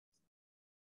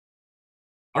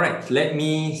All right, let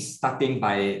me starting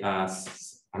by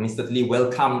certainly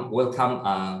welcome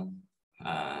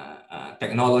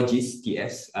technologies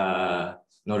TS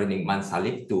Noor and Nikman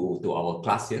Salleh to our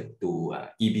class here to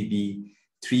EBB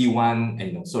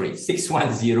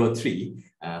 6103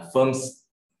 firms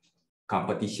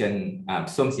competition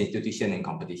firms institution and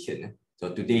competition.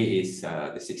 So today is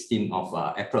the 16th of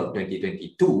April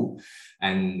 2022,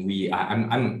 and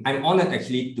I'm honored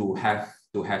actually to have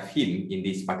him in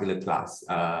this particular class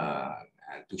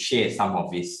to share some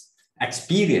of his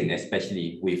experience,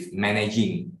 especially with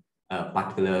managing a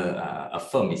particular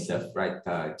firm itself, right?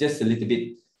 Just a little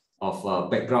bit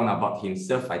of background about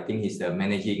himself. I think he's the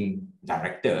managing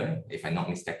director, if I'm not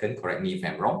mistaken, correct me if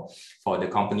I'm wrong, for the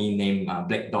company named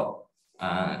Black Dot.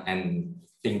 And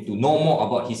think to know more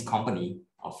about his company,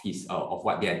 of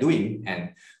what they are doing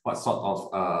and what sort of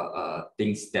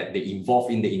things that they involve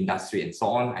in the industry and so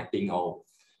on. I think I'll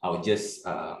just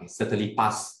certainly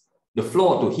pass the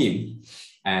floor to him,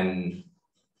 and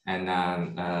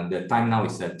the time now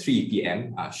is 3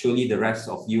 p.m. Surely the rest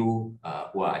of you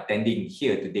who are attending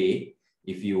here today,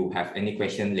 if you have any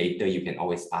question later, you can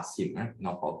always ask him. Right?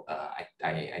 No problem.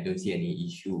 I don't see any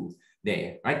issue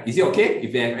there, right? Is it okay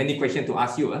if you have any question to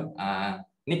ask you,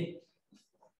 Nick?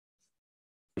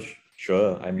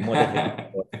 Sure, I'm more than happy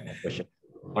for my question.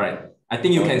 All right, I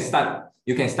think you can start.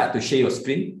 You can start to share your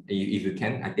screen if you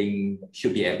can. I think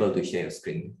should be able to share your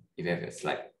screen if you have a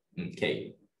slide.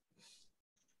 Okay.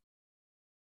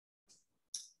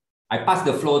 I pass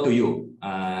the floor to you,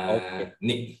 okay.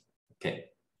 Nick. Okay.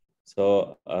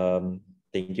 So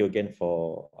thank you again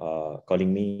for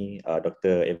calling me,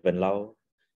 Dr. Evan Lau.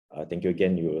 Thank you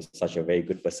again. You're such a very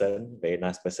good person, very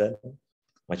nice person.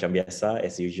 Macam biasa,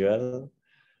 as usual.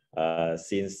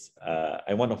 Since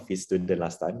I'm one of his students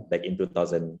last time, like in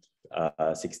 2016,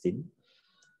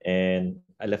 and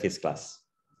I love his class.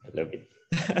 I love it.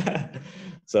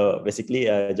 So basically,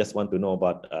 I just want to know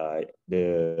about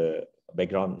the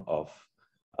background of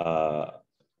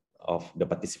the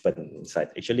participant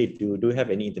inside. Actually, do you have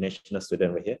any international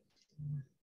student right here?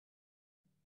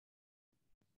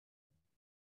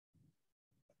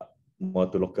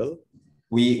 More to local?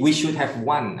 We should have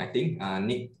one, I think,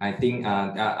 Nick. I think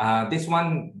this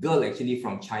one girl actually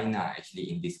from China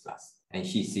actually in this class, and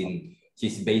she's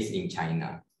based in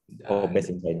China. Oh,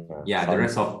 based in China. Yeah, the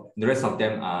rest of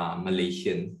them are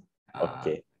Malaysian.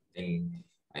 Okay.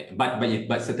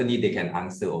 But certainly they can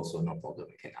answer also, no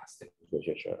problem. You can ask them.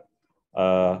 Sure.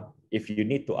 If you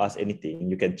need to ask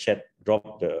anything, you can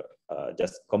drop the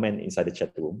just comment inside the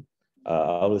chat room.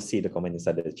 I will see the comment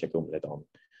inside the chat room later on.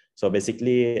 So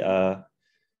basically,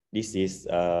 this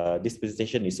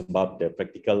presentation is about the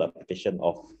practical application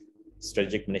of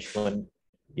strategic management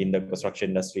in the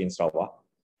construction industry in Sarawak,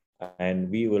 and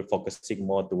we will focusing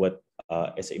more toward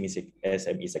SME sector.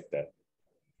 SME sector,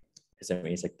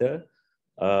 SME sector,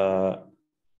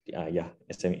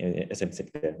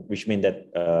 which means that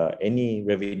any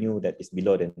revenue that is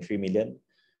below than 3 million,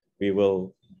 we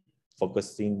will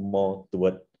focusing more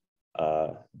toward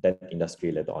that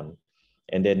industry later on.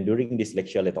 And then during this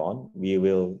lecture later on, we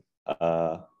will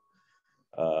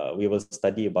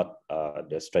study about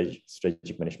the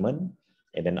strategic management,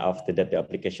 and then after that, the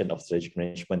application of strategic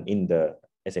management in the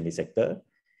SME sector.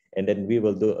 And then we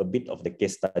will do a bit of the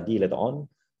case study later on,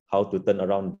 how to turn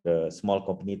around the small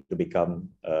company to become,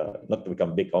 not to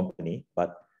become big company,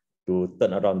 but to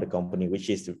turn around the company which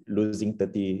is losing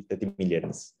 30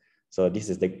 millions. So this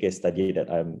is the case study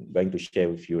that I'm going to share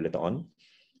with you later on.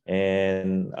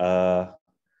 And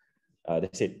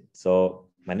that's it. So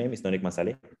my name is Noor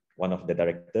Salleh, one of the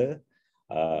director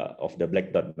of the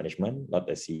Black Dot Management, not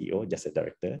a CEO, just a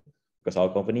director. Because our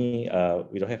company,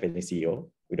 we don't have any CEO,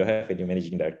 we don't have any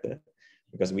managing director,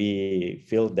 because we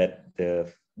feel that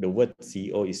the word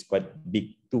CEO is quite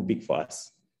big, too big for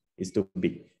us. It's too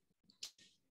big.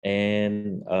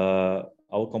 And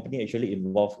our company actually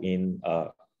involved in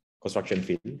construction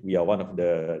field. We are one of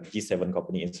the G7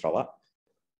 company in Sarawak.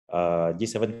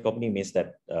 G7 company means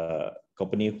that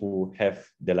company who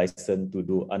have the license to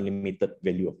do unlimited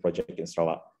value of project in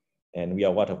Sarawak. And we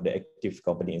are one of the active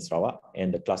company in Sarawak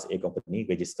and the Class A company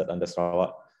registered under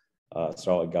Sarawak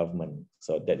government.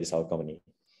 So that is our company.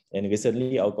 And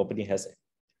recently our company has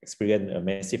experienced a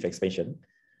massive expansion,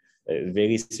 a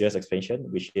very serious expansion,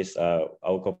 which is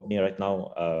our company right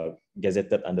now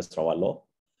gazetted under Sarawak law.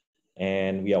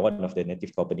 And we are one of the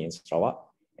native company in Sarawak.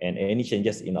 And any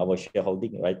changes in our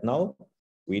shareholding right now,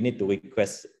 we need to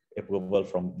request approval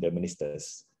from the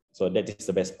ministers. So that is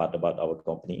the best part about our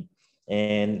company.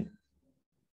 And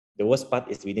the worst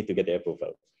part is we need to get the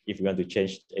approval if we want to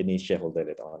change any shareholder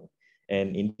later on.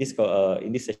 And in this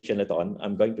session later on,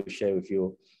 I'm going to share with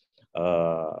you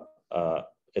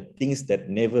things that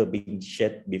never been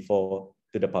shared before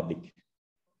to the public.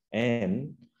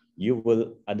 And you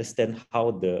will understand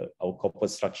how our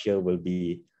corporate structure will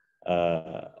be,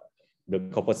 the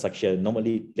corporate structure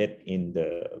normally led in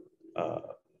the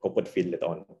corporate field later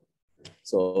on.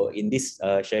 So in this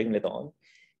sharing later on,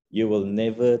 you will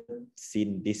never see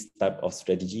this type of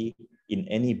strategy in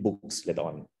any books later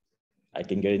on. I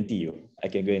can guarantee you.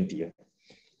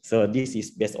 So this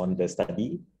is based on the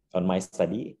study, on my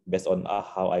study, based on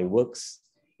how I works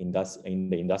in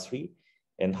the industry,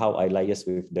 and how I liaise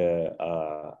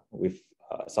with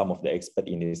some of the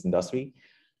experts in this industry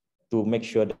to make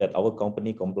sure that our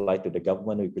company comply to the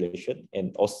government regulation,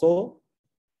 and also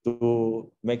to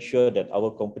make sure that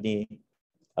our company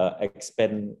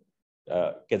can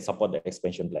support the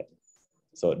expansion plan.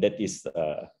 So that is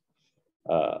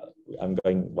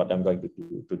what I'm going to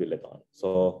do later on.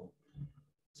 So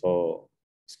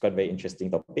it's quite a very interesting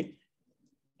topic.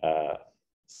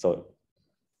 So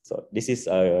this is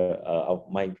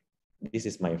my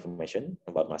information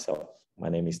about myself. My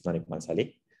name is Nikman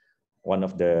Salleh, one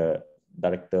of the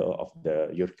director of the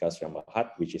Yurka Sri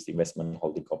Mahat, which is investment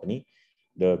holding company,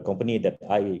 the company that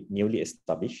I newly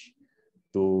established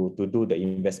to do the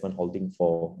investment holding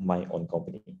for my own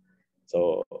company.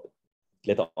 So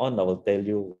later on, I will tell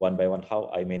you one by one how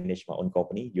I manage my own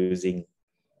company using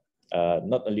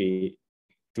not only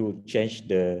to change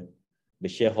the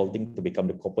shareholding to become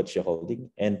the corporate shareholding,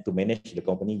 and to manage the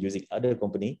company using other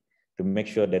company to make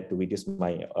sure that to reduce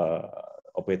my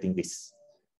operating risk.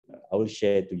 I will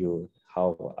share to you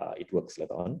how it works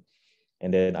later on.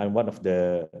 And then I'm one of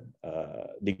the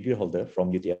degree holder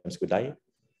from UTM Skudai,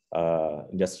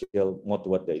 more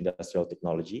toward the industrial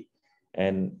technology,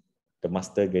 and the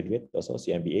master graduate also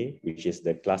CMBA, which is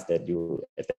the class that you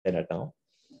attend right now,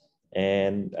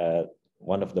 and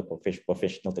one of the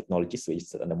professional technologies, which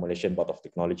is the Malaysian Board of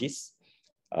Technologies,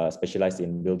 specialized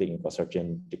in building and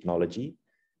construction technology,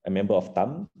 a member of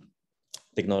TAM,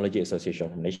 Technology Association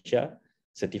of Malaysia,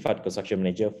 certified construction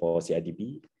manager for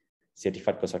CIDB,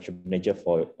 certified construction manager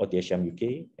for OTHM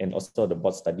UK, and also the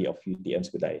board study of UTM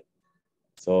Skudai.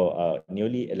 So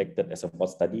newly elected as a board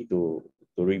study to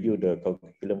review the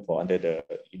curriculum for under the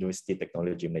University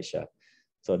Technology Malaysia.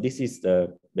 So this is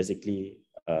basically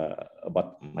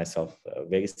about myself. A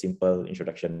very simple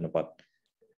introduction about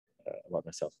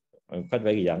myself. I'm quite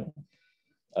very young.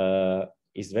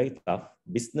 It's very tough.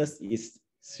 Business is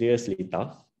seriously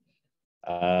tough.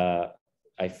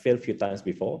 I failed a few times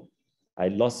before. I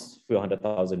lost a few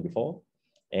 100,000 before,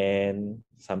 and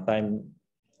sometimes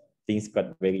things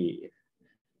got very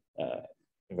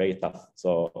tough.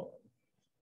 So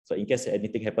in case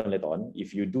anything happen later on,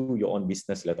 if you do your own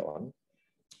business later on,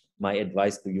 my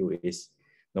advice to you is,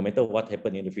 no matter what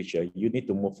happen in the future, you need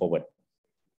to move forward.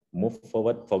 Move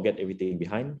forward, forget everything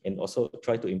behind, and also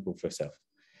try to improve yourself.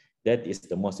 That is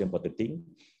the most important thing.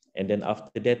 And then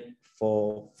after that,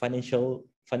 for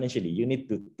financially, you need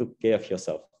to take care of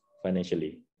yourself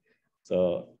financially.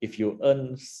 So if you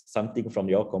earn something from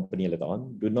your company later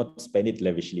on, do not spend it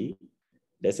lavishly.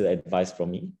 That's the advice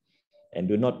from me. And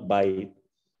do not buy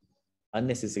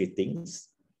unnecessary things.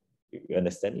 You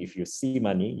understand? If you see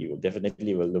money, you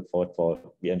definitely will look forward for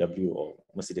BMW or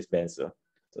Mercedes-Benz.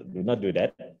 So do not do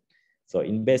that. So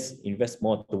invest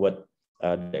more toward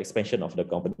the expansion of the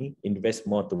company. Invest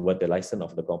more toward the license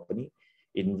of the company.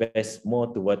 Invest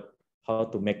more toward how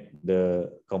to make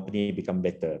the company become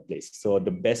better place. So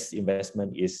the best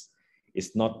investment is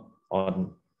not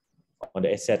on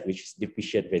the asset which is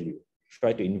depreciate value.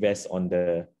 Try to invest on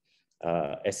the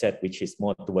asset which is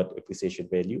more toward appreciation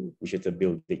value, which is a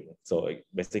building. So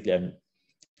basically, I'm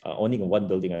owning one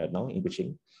building right now in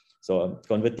Kuching. So I'm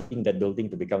converting that building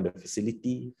to become the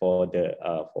facility for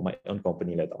my own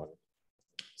company later on.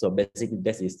 So basically,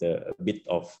 that is a bit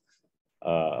of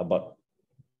about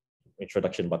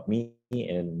introduction about me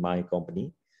and my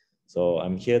company. So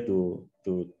I'm here to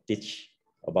teach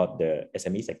about the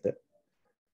SME sector,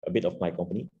 a bit of my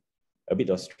company, a bit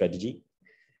of strategy,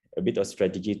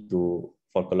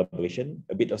 for collaboration,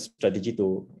 a bit of strategy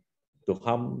to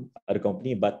harm other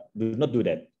company, but do not do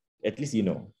that. At least you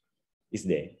know it's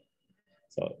there.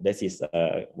 So this is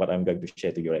what I'm going to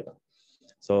share to you right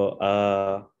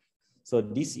now. So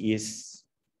this is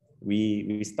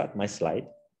we start my slide.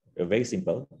 Very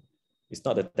simple. It's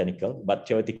not a technical, but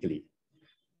theoretically.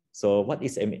 So what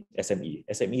is SME?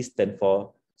 SME stands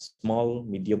for small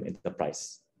medium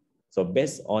enterprise. So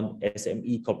based on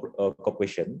SME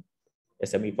Corporation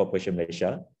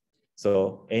Malaysia,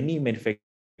 so any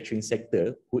manufacturing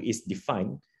sector who is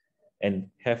defined and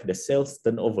have the sales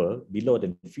turnover below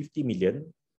than 50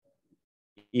 million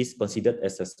is considered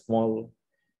as a small.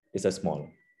 This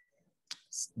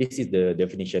is the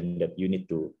definition that you need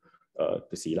to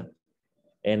see lah.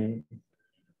 And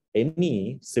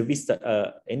any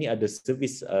other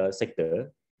service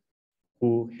sector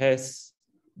who has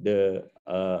the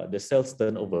sales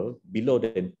turnover below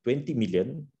than 20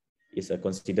 million is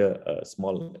considered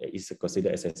small, is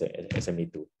considered as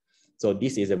SME2. So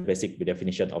this is a basic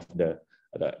definition of the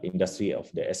industry of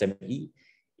the SME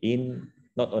in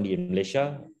not only in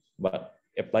Malaysia but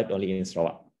applied only in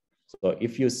Sarawak. So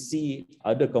if you see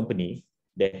other company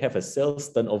that have a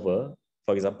sales turnover,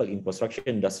 for example, in construction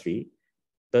industry,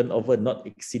 turnover not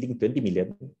exceeding 20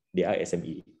 million, they are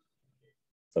SME.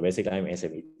 So basically, I'm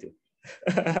SME too.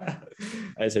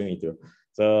 SME too.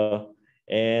 So,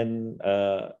 and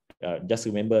just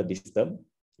remember this term,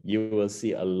 you will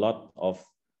see a lot of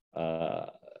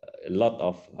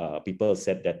people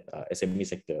said that SME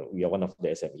sector, we are one of the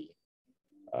SME.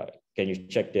 Can you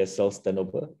check their sales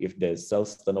turnover? If the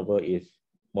sales turnover is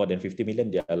more than 50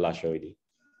 million, they are large already.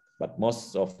 But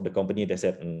most of the company, they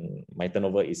said, my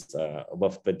turnover is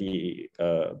above 20,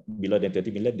 below than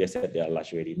 20 million, they said they are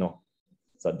large already. No.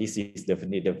 So this is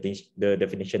definitely the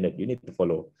definition that you need to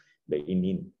follow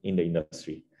in the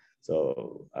industry.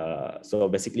 So so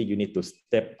basically, you need to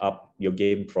step up your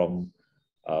game from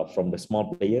the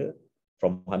small player,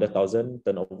 from 100,000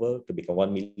 turnover to become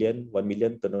 1 million, 1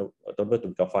 million turnover to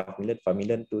become 5 million, 5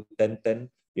 million to 10.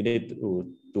 You need to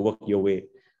work your way,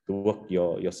 to work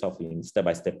yourself in step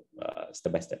by step.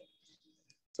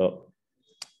 So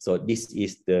this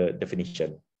is the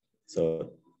definition.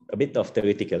 So a bit of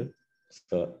theoretical.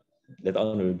 So later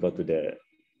on we'll go to the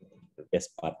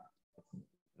best part.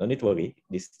 No need to worry.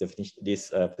 This definition, this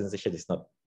presentation is not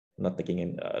taking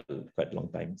in quite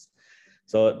long times.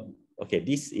 So okay,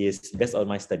 this is based on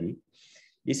my study.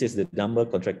 This is the number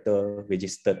contractor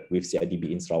registered with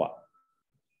CIDB in Sarawak.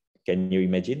 Can you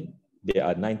imagine? There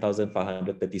are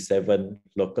 9,537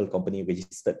 local company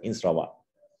registered in Sarawak.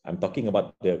 I'm talking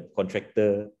about the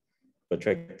contractor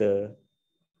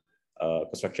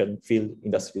construction field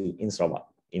industry in Sarawak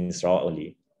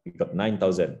only. We got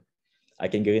 9,000. I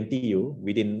can guarantee you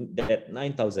within that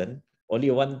 9,000,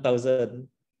 only 1,000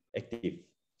 active,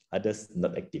 others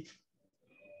not active.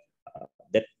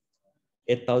 That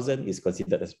 8,000 is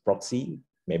considered as proxy,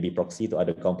 maybe proxy to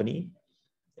other company.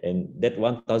 And that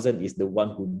 1,000 is the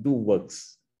one who do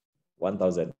works.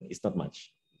 1,000 is not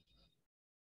much.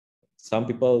 Some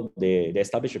people, they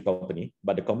establish a company,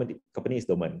 but the company is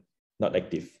dormant, not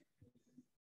active.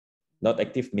 Not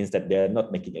active means that they are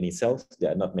not making any sales, they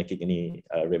are not making any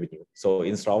revenue. So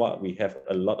in Sarawak, we have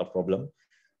a lot of problem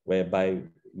whereby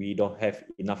we don't have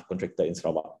enough contractor in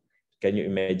Sarawak. Can you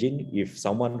imagine if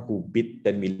someone who bid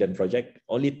 10 million project,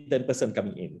 only 10%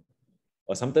 coming in,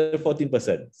 or sometimes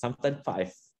 14%, sometimes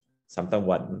 5%, sometimes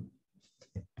 1%.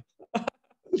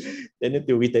 They need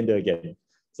to retender again.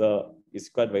 So it's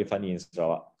quite very funny in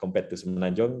Sarawak compared to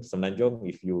Semenanjung. Semenanjung,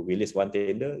 if you release one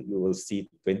tender, you will see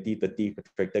 20, 30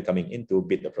 contractors coming in to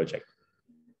bid the project.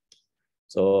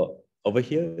 So over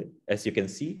here, as you can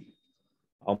see,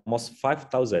 almost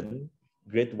 5,000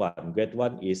 grade 1. Grade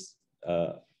 1 is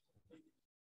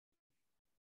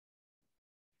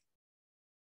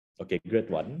okay, grade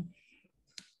 1.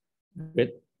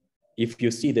 If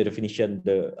you see the definition,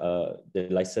 the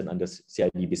license under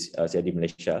CIDB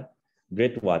Malaysia,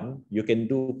 grade 1, you can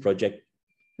do project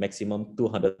maximum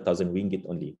 200,000 ringgit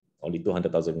only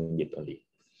 200,000 ringgit only.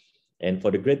 And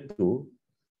for the grade 2,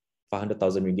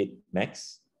 500,000 ringgit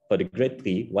max. For the grade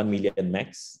 3, 1 million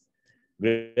max.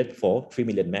 Grade 4, 3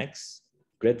 million max.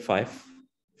 Grade 5,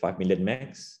 5 million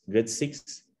max. Grade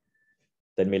 6,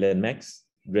 10 million max.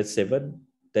 Grade 7,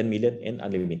 10 million and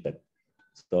unlimited.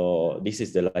 So this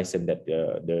is the license that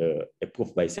the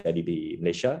approved by CIDB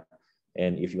Malaysia.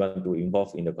 And if you want to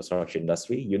involve in the construction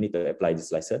industry, you need to apply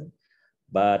this license.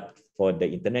 But for the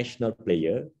international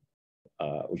player,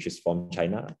 which is from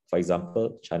China, for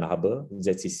example, China Harbour,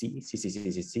 ZCC,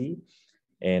 CCCCC,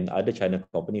 and other China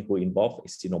company who involved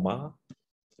is Sinoma,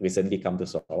 recently come to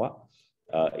Sarawak.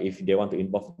 If they want to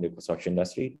involve in the construction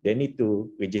industry, they need to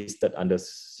register under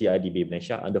CIDB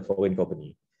Malaysia under foreign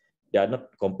company. They are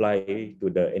not comply to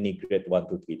the any grade 1,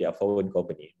 2, 3. They are foreign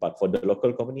company. But for the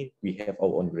local company, we have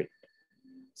our own grade.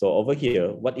 So over here,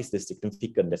 what is the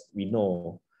significance that we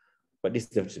know? What is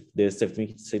the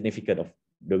significance of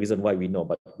the reason why we know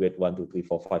about grade 1, 2, 3,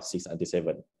 4, 5, 6 until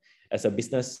 7? As a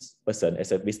business person,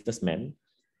 as a businessman,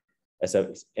 as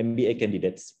a MBA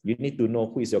candidates, you need to know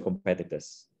who is your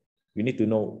competitors. You need to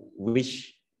know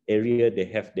which area they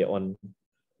have their own,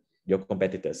 your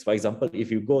competitors. For example,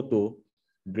 if you go to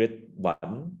grade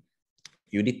 1,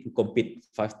 you need to compete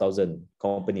 5,000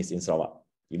 companies in Sarawak.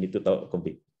 You need to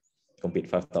compete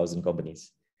 5,000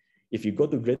 companies. If you go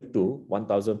to grade 2,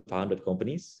 1,500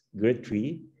 companies, grade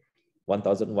 3,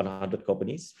 1,100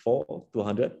 companies, 4,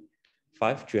 200,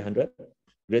 5, 300,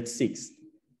 grade 6.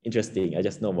 Interesting, I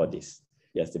just know about this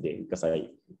yesterday because I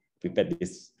prepared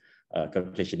this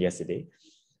calculation yesterday.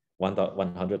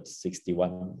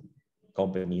 161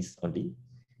 companies only.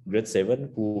 Grade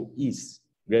 7,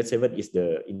 grade 7 is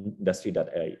the industry that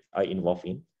I involved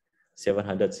in,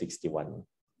 761.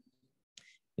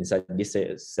 Inside this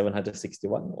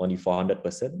 761, only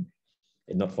 400%,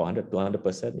 and not 400,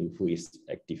 200% who is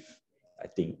active. I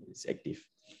think it's active.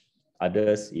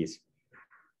 Others is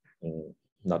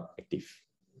not active.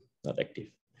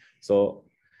 So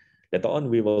later on,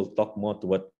 we will talk more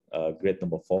toward grade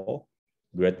number 4.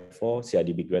 Grade 4,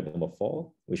 CIDB grade number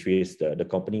 4, which is the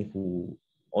company who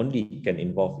only can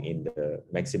involve in the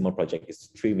maximum project is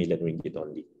 3 million ringgit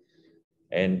only.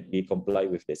 And we comply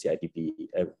with the CIDB,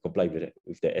 comply with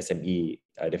the SME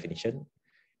definition.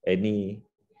 Any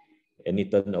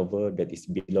turnover that is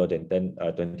below than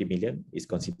 20 million is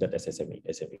considered as SME.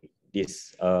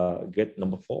 This grade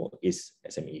number 4 is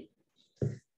SME.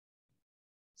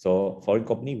 So foreign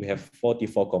company, we have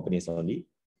 44 companies only.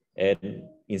 And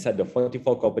inside the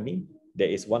 44 company, there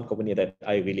is one company that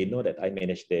I really know that I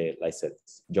manage the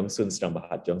license, Jongsun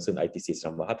Srambahat, Jongsun ITC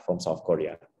Srambahat from South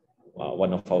Korea.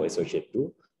 One of our associates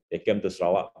too. They came to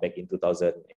Sarawak back in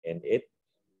 2018,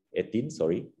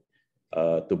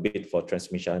 to bid for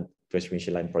transmission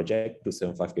line project,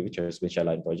 275 kV transmission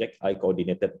line project. I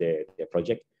coordinated their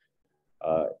project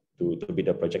to bid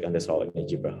a project under Sarawak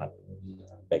Energy Berhad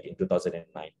back in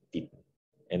 2019.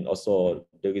 And also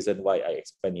the reason why I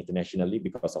expand internationally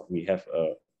because of we have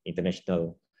a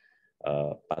international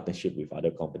partnership with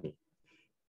other company.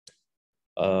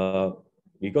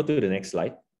 We go to the next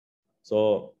slide.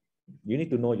 So you need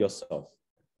to know yourself.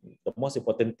 The most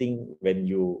important thing when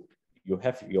you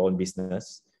have your own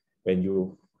business, when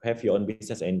you have your own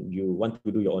business and you want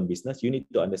to do your own business, you need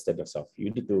to understand yourself. You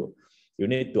need to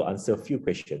answer a few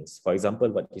questions. For example,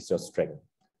 what is your strength?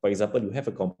 For example, you have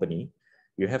a company,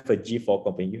 you have a G4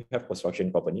 company, you have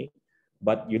construction company,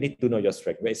 but you need to know your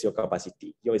strength. Where is your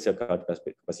capacity? Where is your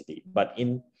capacity? But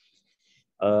you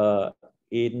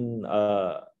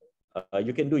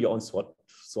can do your own SWOT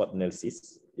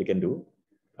analysis. You can do,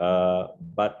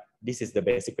 but this is the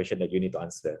basic question that you need to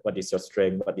answer. What is your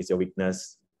strength? What is your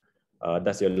weakness?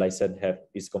 Does your license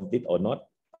is complete or not?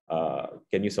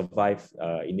 Can you survive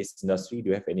in this industry? Do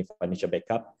you have any financial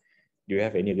backup? Do you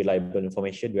have any reliable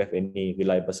information? Do you have any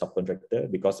reliable subcontractor?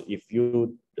 Because if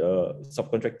you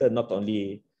subcontractor, not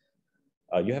only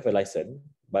you have a license,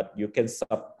 but you can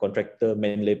subcontractor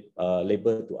main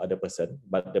labor to other person,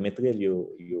 but the material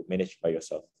you manage by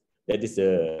yourself. That is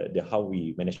the how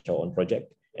we manage our own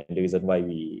project, and the reason why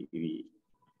we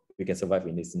can survive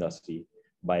in this industry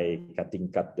by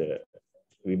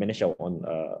we manage our own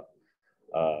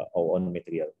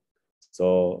material.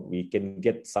 So we can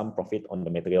get some profit on the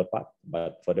material part,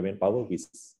 but for the manpower, we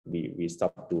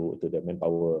stop to the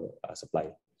manpower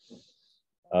supply.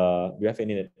 Do you have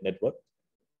any network?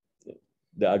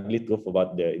 The ugly truth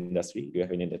about the industry, do you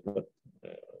have any network?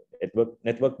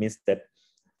 Network means that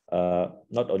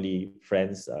not only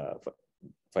friends,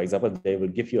 for example, they will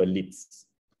give you a leads.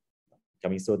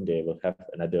 Coming soon, they will have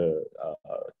another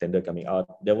tender coming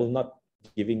out. They will not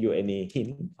giving you any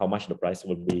hint how much the price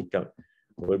will be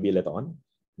later on,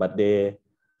 but they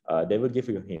will give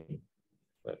you a hint.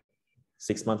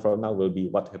 6 months from now will be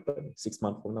what happened. 6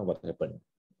 months from now, what happened?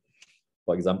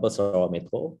 For example, Sarawak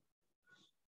Metro.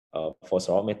 For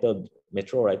Sarawak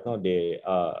Metro right now, they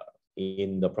are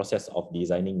in the process of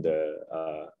designing the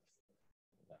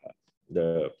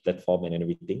platform and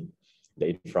everything, the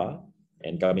infra,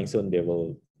 and coming soon they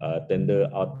will tender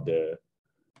out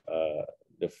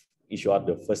issue out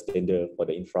the first tender for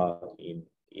the infra in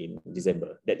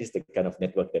December. That is the kind of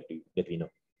network that we know.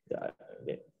 That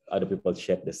other people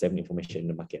share the same information in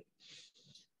the market.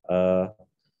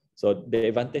 So the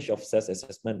advantage of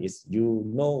self-assessment is you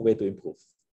know where to improve.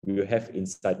 You have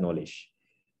inside knowledge.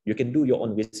 You can do your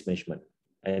own risk management,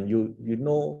 and you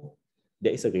know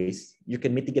there is a risk. You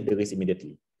can mitigate the risk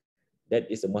immediately. That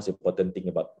is the most important thing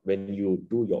about when you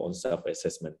do your own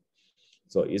self-assessment.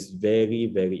 So it's very,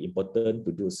 very important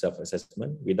to do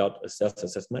self-assessment. Without a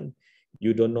self-assessment,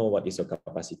 you don't know what is your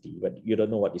capacity, but you don't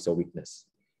know what is your weakness.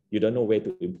 You don't know where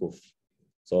to improve.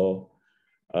 So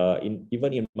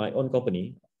even in my own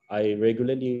company, I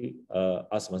regularly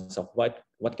ask myself, what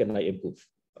can I improve?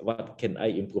 What can I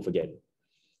improve again?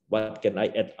 what can I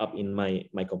add up in my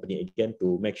company again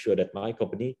to make sure that my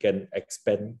company can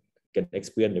expand, can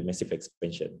experience the massive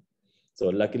expansion.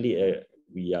 So luckily,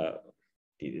 we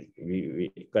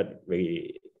got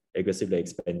very aggressively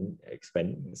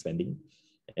expanding.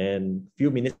 And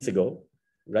few minutes ago,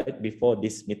 right before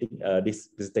this meeting, this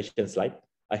presentation slide,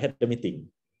 I had a meeting.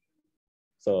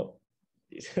 So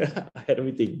I had a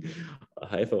meeting.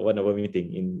 I have a 1 hour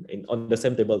meeting in on the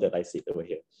same table that I sit over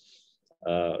here.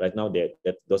 Right now, that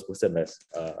those person has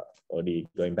already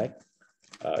going back.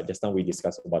 Just now we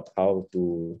discussed about how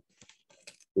to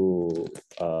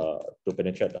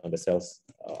penetrate on the sales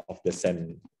of the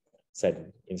sand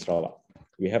in Sarawak.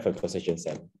 We have a concession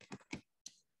sand.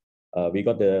 We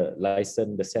got the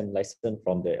license, the sand license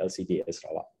from the LCD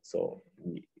Sarawak. So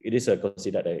it is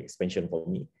considered an expansion for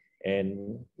me.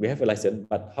 And we have a license,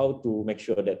 but how to make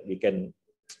sure that we can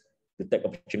detect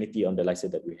opportunity on the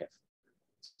license that we have.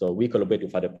 So we collaborate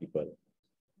with other people.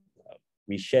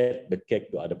 We share the cake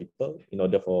to other people in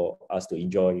order for us to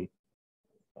enjoy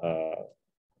the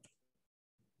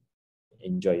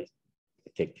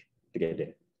cake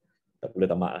together. Tak boleh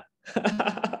tamak.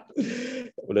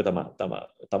 Tak boleh tamak.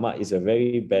 Tamak is a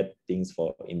very bad thing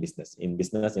in business. In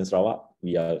business in Sarawak,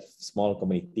 we are a small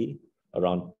community,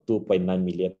 around 2.9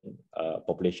 million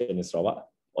population in Sarawak.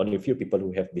 Only a few people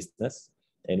who have business,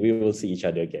 and we will see each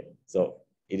other again. So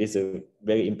it is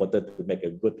very important to make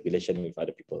a good relation with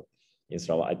other people in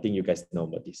Sarawak. I think you guys know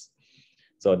about this.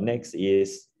 So next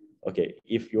is, okay,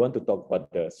 if you want to talk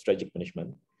about the strategic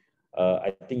management,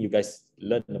 I think you guys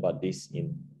learned about this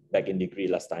back in degree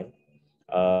last time.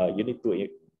 You need to,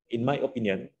 in my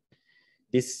opinion,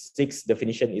 this 6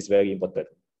 definition is very important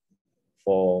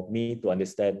for me to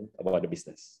understand about the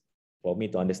business, for me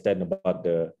to understand about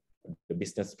the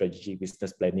business strategy,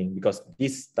 business planning, because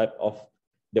this type of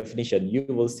definition, you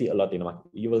will see a lot in the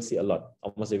market. You will see a lot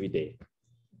almost every day.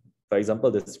 For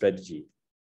example, the strategy,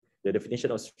 the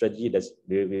definition of strategy that's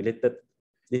related.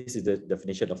 This is the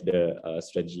definition of the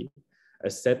strategy, a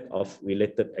set of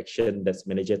related action that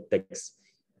manager takes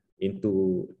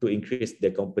to increase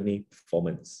the company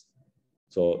performance.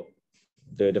 So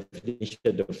the definition,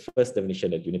 the first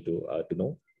definition that you need to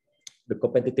know, the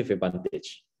competitive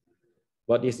advantage.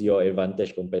 What is your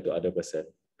advantage compared to other person?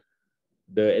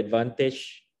 The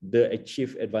advantage, the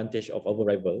achieved advantage of over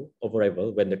rival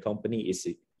when the company is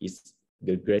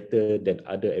the greater than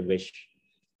other average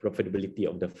profitability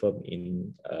of the firm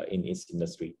in its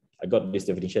industry. I got this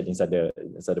definition inside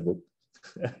the book.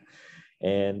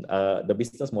 And the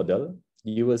business model,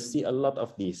 you will see a lot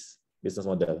of this business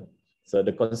model. So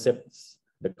the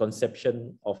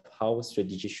conception of how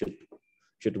strategy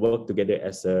should work together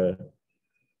as a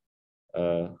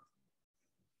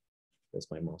where's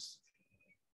my mouse?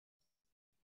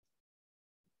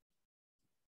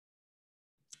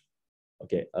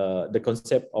 Okay, the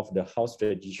concept of the how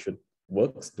strategy should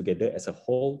works together as a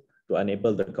whole to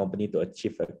enable the company to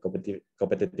achieve a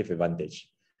competitive advantage.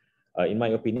 In my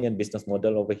opinion, business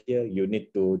model over here, you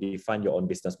need to define your own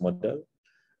business model.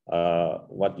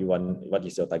 What you want, what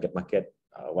is your target market,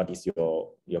 what is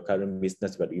your current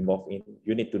business what you involved in.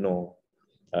 You need to know.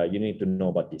 You need to know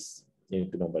about this. You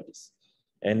need to know about this.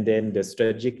 And then the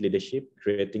strategic leadership,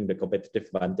 creating the competitive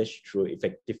advantage through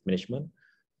effective management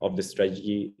of the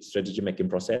strategy making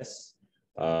process.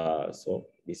 So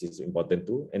this is important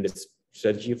too. And the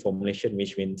strategy formulation,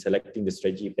 which means selecting the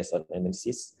strategy based on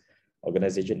analysis,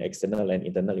 organization, external and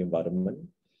internal environment,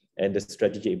 and the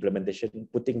strategy implementation,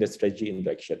 putting the strategy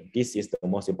into action. This is the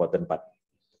most important part.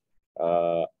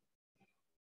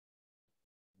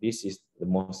 This is the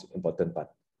most important part.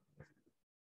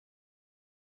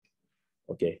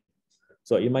 Okay.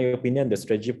 So in my opinion, the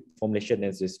strategy formulation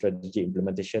and the strategy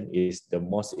implementation is the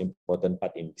most important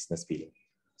part in business field.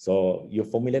 So you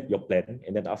formulate your plan,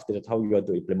 and then after that, how you are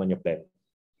to implement your plan.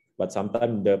 But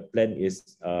sometimes the plan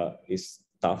is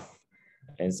tough,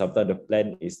 and sometimes the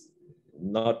plan is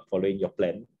not following your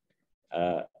plan.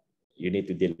 You need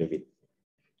to deal with it.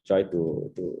 Try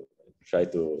to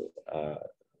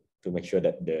make sure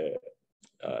that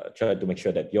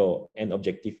your end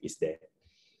objective is there.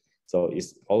 So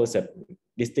it's always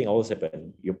this thing always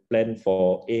happen. You plan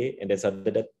for A, and then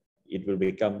suddenly that it will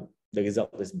become the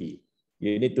result is B.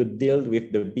 You need to deal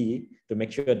with the B to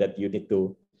make sure that you need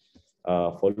to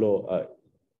follow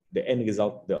the end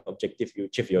result, the objective. You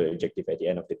achieve your objective at the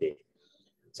end of the day.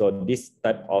 So this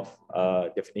type of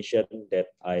definition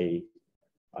that I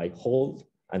hold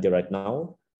until right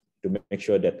now to make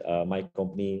sure that my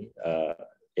company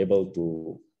able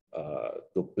to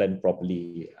plan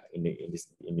properly in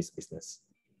this business.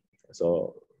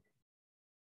 So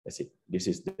that's it. This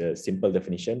is the simple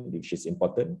definition, which is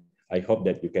important. I hope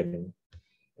that you can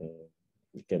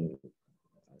you can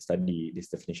study this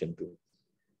definition too.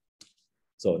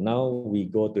 So now we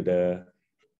go to the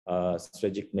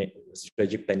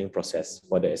strategic planning process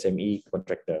for the SME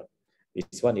contractor.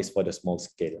 This one is for the small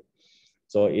scale.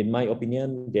 So in my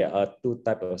opinion, there are two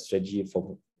types of strategy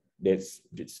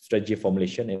strategy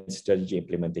formulation and strategy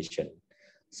implementation.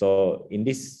 So in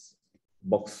this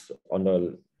box on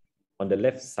the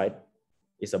left side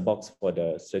is a box for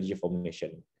the strategy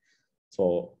formulation.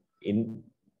 So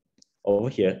over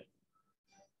here,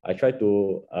 I try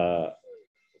to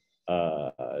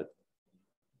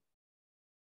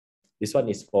this one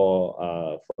is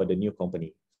for the new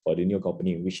company,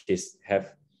 which is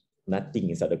have nothing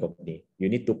inside the company. You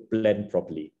need to plan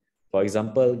properly. For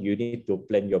example, you need to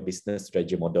plan your business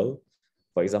strategy model.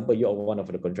 For example, you are one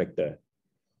of the contractor.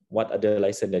 What are the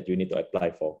license that you need to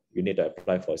apply for? You need to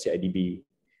apply for CIDB,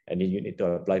 and then you need to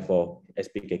apply for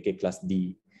SPKK Class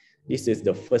D. This is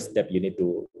the first step you need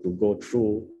to go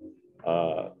through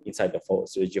inside the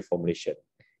strategy formulation.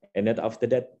 And then after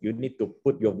that, you need to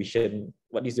put your vision.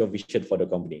 What is your vision for the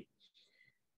company?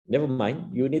 Never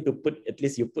mind, you need to at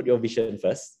least put your vision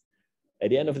first. At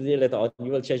the end of the day, later on,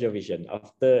 you will change your vision.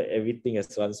 After everything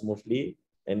has run smoothly,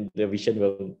 and the vision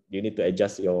you need to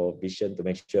adjust your vision to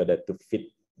make sure that to fit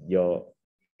your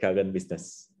current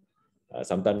business.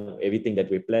 Sometimes everything that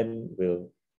we plan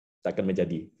will takkan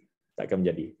menjadi.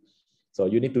 So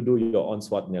you need to do your own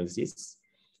SWOT analysis.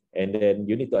 And then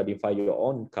you need to identify your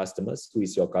own customers, who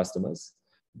is your customers.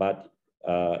 But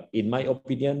in my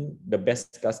opinion, the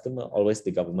best customer always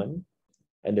the government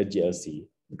and the GLC,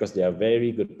 because they are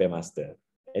very good paymaster,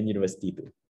 and university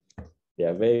too. They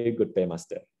are very good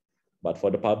paymaster. But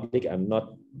for the public, I'm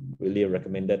not really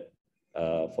recommended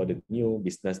for the new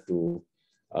business to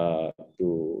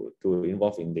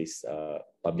involve in this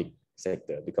public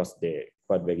sector, because they're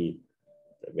quite very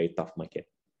tough market,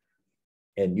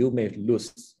 and you may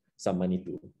lose some money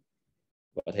too.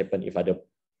 What happen if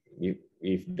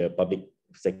the public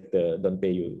sector don't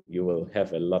pay you? You will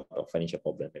have a lot of financial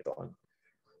problem later on.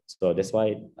 So that's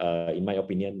why, in my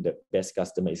opinion, the best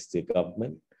customer is the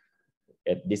government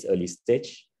at this early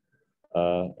stage.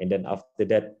 And then after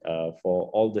that,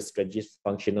 for all the strategies,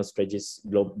 functional strategies,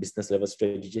 global business level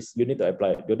strategies, you need to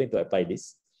apply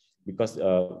this, because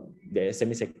the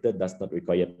SME sector does not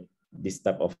require this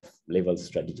type of level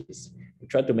strategies. We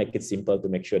try to make it simple to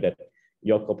make sure that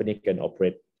your company can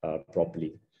operate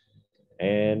properly.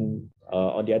 And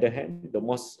on the other hand, the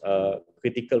most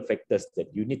critical factors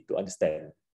that you need to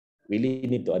understand, really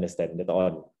need to understand later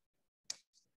on.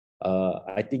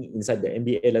 I think inside the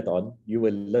MBA later on, you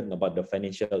will learn about the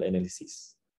financial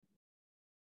analysis.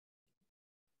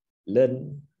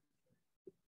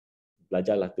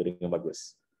 Belajarlah tu dengan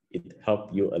bagus. It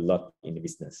help you a lot in the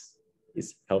business.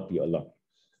 It's help you a lot.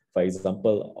 For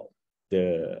example,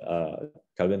 the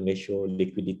current ratio,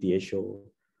 liquidity ratio,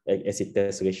 asset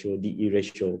test ratio, DE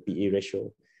ratio, PE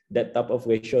ratio, that type of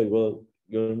ratio will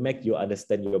make you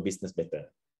understand your business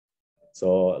better.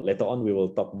 So later on, we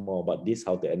will talk more about this,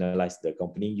 how to analyze the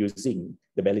company using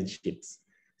the balance sheets.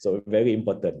 So very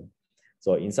important.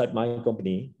 So inside my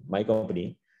company,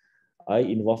 I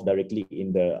involved directly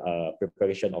in the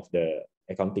preparation of the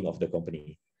accounting of the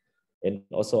company. And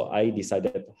also I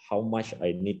decided how much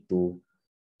I need to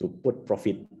put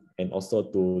profit, and also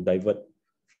to divert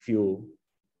few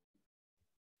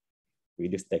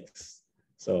reduce tax.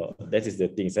 So that is the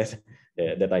things that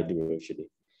I do actually.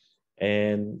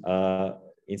 And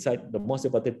inside, the most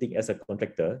important thing as a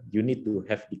contractor, you need to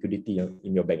have liquidity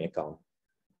in your bank account.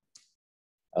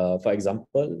 For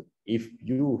example, if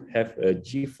you have a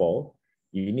G4,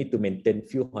 you need to maintain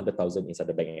few 100,000 inside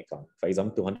the bank account. For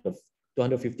example,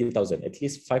 250,000, at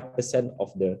least 5%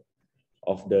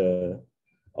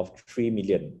 of 3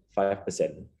 million,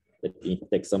 5%. Let me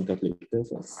take some calculator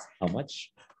first. How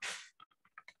much?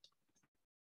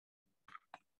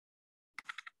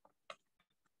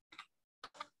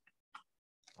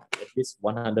 At least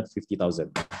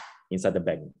 150,000 inside the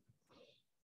bank.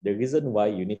 The reason why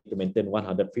you need to maintain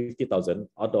 150,000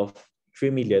 out of 3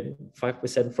 million,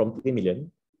 5% from 3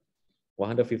 million,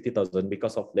 150,000,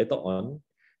 because of later on,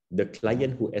 the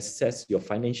client who assess your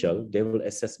financial, they will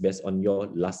assess based on your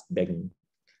last ending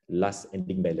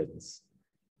balance.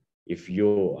 If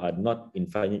you are not in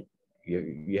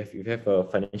you have a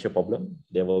financial problem,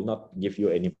 they will not give you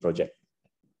any project.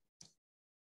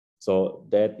 So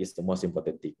that is the most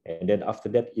important thing. And then after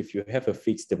that, if you have a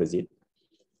fixed deposit,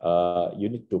 you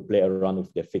need to play around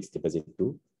with the fixed deposit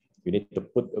too. You need to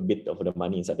put a bit of the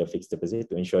money inside the fixed deposit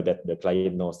to ensure that the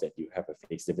client knows that you have a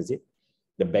fixed deposit,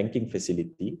 the banking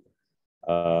facility,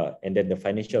 and then the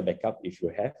financial backup if you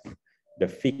have, the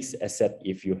fixed asset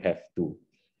if you have to.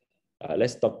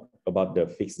 let's talk about the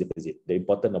fixed deposit, the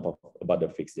important about the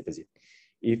fixed deposit.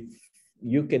 If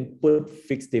you can put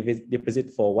fixed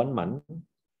deposit for 1 month,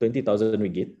 20,000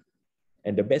 ringgit,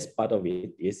 and the best part of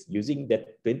it is using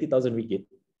that 20,000 ringgit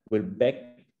will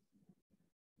back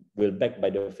by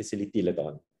the facility later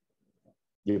on.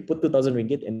 You put 2,000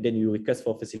 ringgit and then you request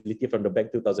for facility from the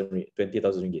bank 20,000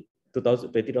 ringgit.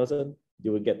 20,000,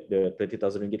 you will get the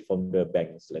 20,000 ringgit from the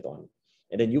banks later on.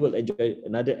 And then you will enjoy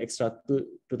another extra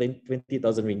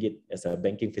 20,000 ringgit as a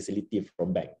banking facility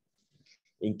from bank.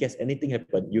 In case anything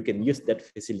happens, you can use that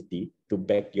facility to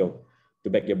back your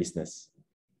business.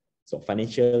 So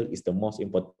financial is the most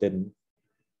important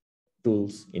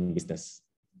tools in business.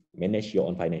 Manage your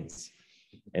own finance.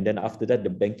 And then after that, the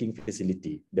banking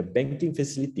facility. The banking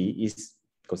facility is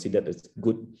considered as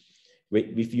good.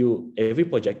 With you, every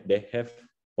project, they have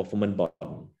performance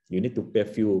bond. You need to pay a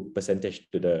few percentage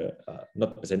to the,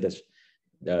 not percentage,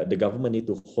 the government need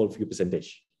to hold few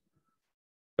percentage.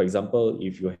 For example,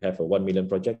 if you have a 1 million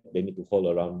project, they need to hold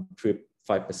around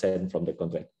 5% from the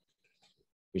contract,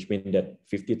 which means that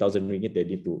 50,000 ringgit,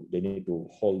 they need to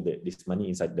hold this money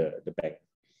inside the bank.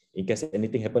 In case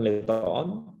anything happen later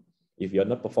on, if you're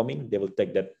not performing, they will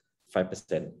take that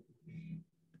 5%,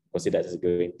 considered as a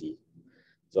guarantee.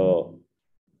 So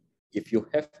if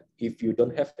you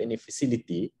don't have any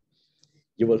facility,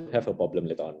 you will have a problem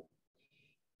later on.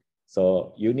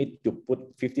 So you need to put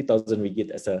 50,000 ringgit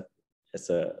as a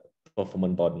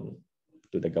performance bond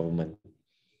to the government.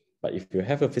 But if you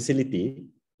have a facility,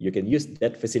 you can use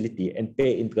that facility and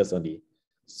pay interest only.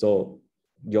 So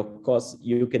your cost,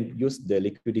 you can use the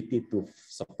liquidity to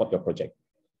support your project.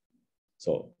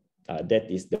 So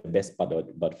that is the best part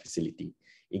about facility.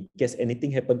 In case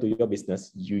anything happen to your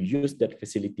business, you use that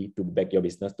facility to back your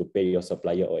business, to pay your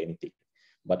supplier or anything.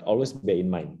 But always bear in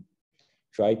mind,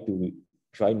 try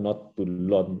not to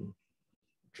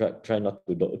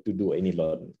do any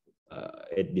loan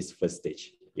at this first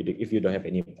stage if you don't have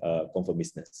any confirmed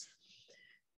business.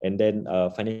 And then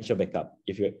financial backup.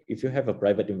 If you have a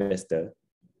private investor,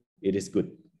 it is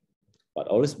good. But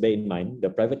always bear in mind, the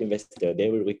private investor, they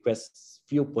will request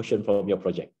few portion from your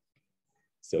project.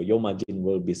 So your margin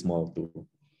will be small too.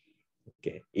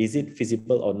 Okay. Is it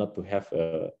feasible or not to have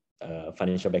a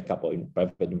financial backup or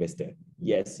private investor?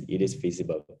 Yes, it is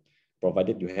feasible,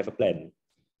 provided you have a plan.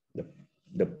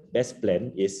 The best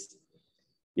plan is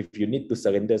if you need to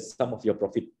surrender some of your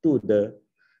profit to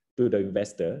the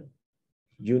investor,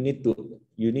 you need to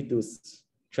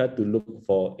try to look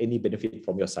for any benefit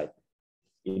from your side.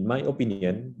 In my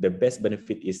opinion, the best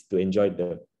benefit is to enjoy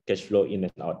the cash flow in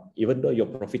and out. Even though your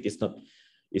profit is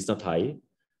not high,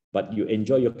 but you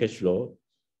enjoy your cash flow,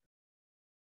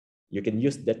 you can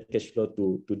use that cash flow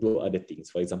to do other things.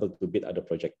 For example, to bid other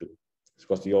project too,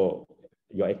 because your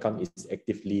account is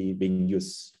actively being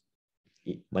used,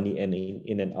 money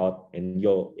in and out, and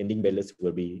your ending balance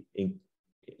will be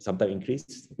sometimes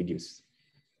increase, reduce.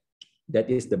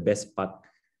 That is the best part.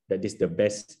 That is the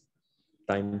best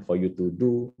time for you to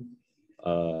do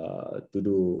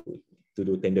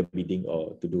tender bidding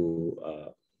or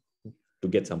to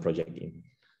get some project in.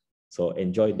 So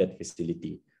enjoy that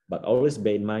facility, but always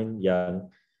bear in mind,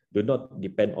 do not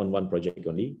depend on one project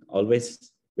only.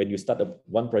 Always, when you start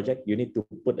one project, you need to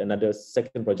put another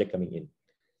second project coming in.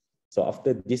 So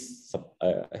after this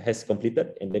has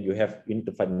completed, and then you need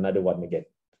to find another one again.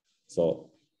 So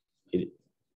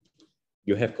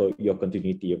you have your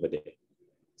continuity over there.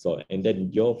 So, and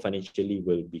then your financially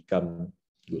will become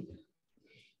good.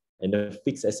 And the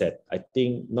fixed asset, I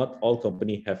think not all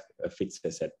company have a fixed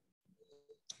asset.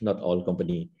 Not all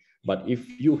company, but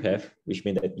if you have, which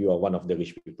means that you are one of the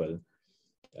rich people,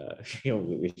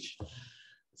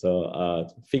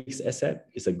 fixed asset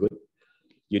is a good.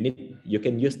 You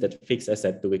can use that fixed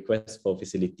asset to request for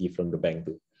facility from the bank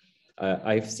too.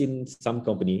 I've seen some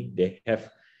company, they have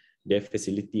their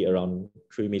facility around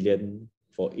 3 million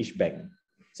for each bank.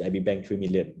 So IB Bank 3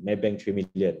 million, Maybank 3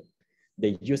 million.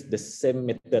 They use the same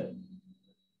method,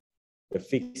 the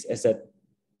fixed asset,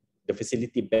 the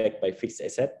facility backed by fixed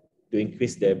asset to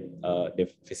increase their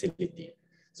facility.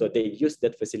 So they use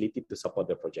that facility to support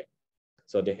the project.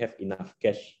 So they have enough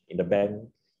cash in the bank.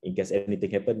 In case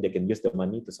anything happens, they can use the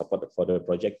money to support for the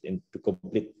project and to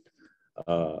complete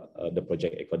the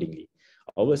project accordingly.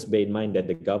 Always bear in mind that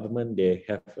the government, they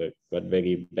have got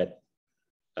very bad,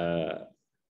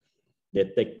 they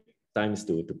take times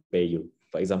to pay you.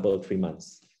 For example, 3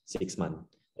 months, 6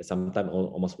 months, sometimes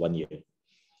almost 1 year.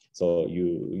 So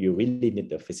you really need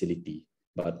the facility,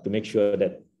 but to make sure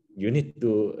that you need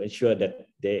to ensure that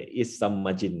there is some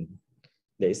margin,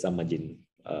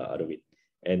 out of it.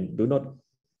 And do not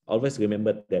always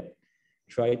remember that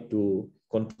try to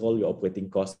control your operating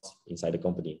costs inside the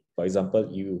company. For example,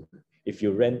 if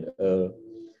you rent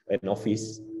an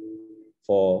office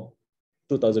for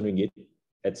 2,000 ringgit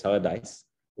at Saradise,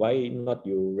 why not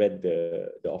you rent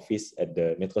the office at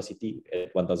the Metro City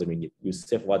at 1,000 ringgit? You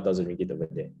save 1,000 ringgit over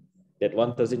there. That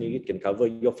 1,000 ringgit can cover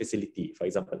your facility, for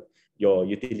example, your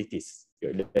utilities,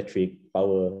 your electric,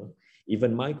 power.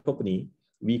 Even my company,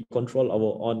 we control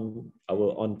our own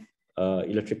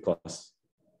electric costs.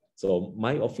 So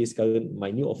my new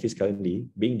office currently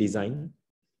being designed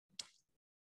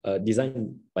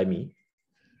by me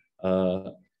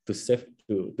to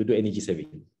do energy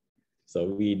saving. So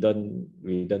we don't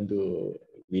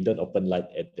open light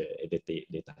at the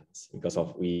daytimes because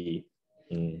of we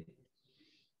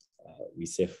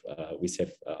save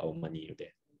our money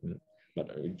there.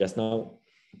 But just now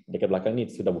dekat belakang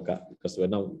ni sudah buka because we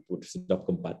now sudah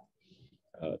keempat,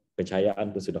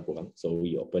 pencahayaan pun sudah kurang, so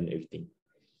we open everything.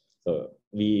 So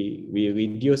we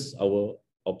reduce our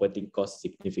operating cost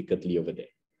significantly over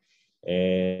there,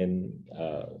 and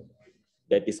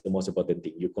that is the most important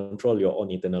thing. You control your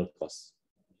own internal costs.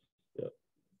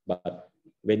 But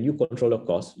when you control your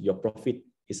cost, your profit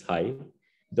is high.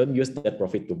 Don't use that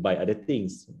profit to buy other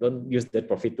things. Don't use that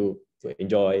profit to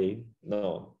enjoy.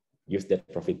 No, use that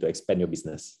profit to expand your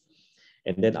business.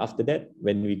 And then after that,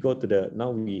 when we go to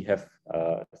now we have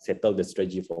settled the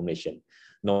strategy formation.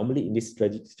 Normally in this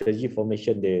strategy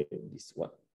formation, there is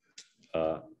what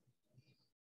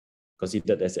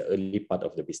considered as an early part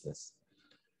of the business.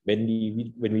 When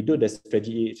we do the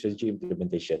strategy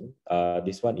implementation,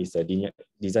 this one is a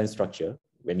design structure.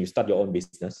 When you start your own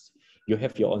business, you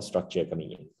have your own structure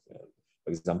coming in.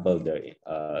 For example, the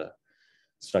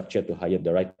structure to hire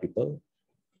the right people,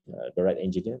 the right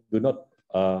engineer. Do not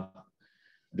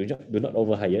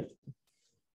overhire.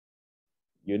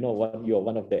 You know what, you are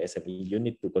one of the SME. You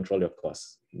need to control your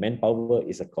costs. Manpower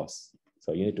is a cost,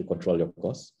 so you need to control your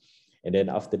costs. And then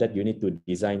after that, you need to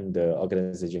design the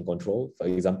organization control. For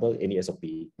example, any SOP,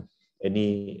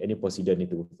 any procedure need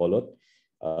to be followed.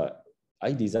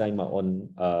 I design my own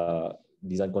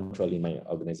design control in my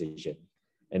organization.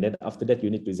 And then after that, you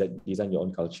need to design your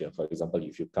own culture. For example,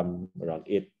 if you come around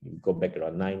 8, you go back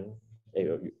around 9,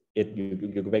 8, you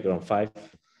go back around 5.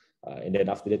 And then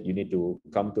after that, you need to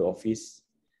come to office.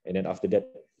 And then after that,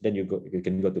 then you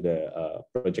can go to the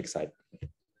project site.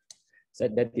 So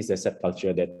that is a set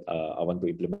culture that I want to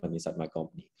implement inside my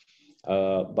company.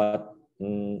 But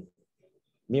me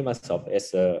myself,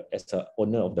 as a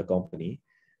owner of the company,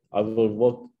 I will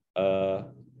work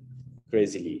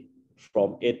crazily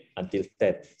from 8 until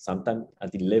 10, sometimes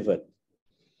until 11.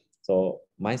 So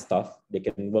my staff, they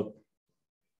can work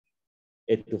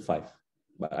 8 to 5,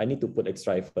 but I need to put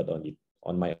extra effort on it,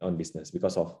 on my own business,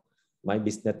 because of my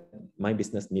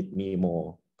business need me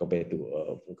more compared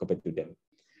to them.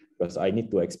 Because I need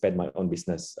to expand my own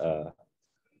business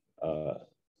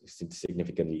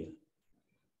significantly.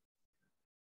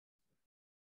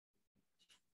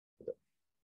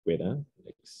 Wait,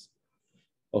 next.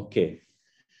 Okay.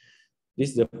 This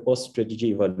is the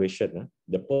post-strategy evaluation.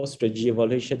 The post-strategy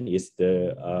evaluation is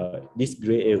this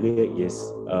gray area is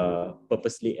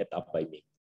purposely added up by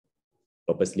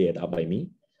me.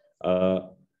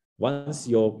 Once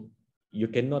you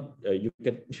cannot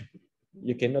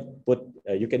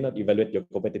evaluate your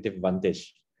competitive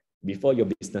advantage before your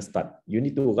business start. You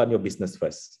need to run your business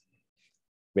first.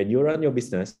 When you run your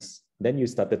business, then you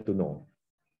started to know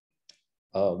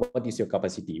what is your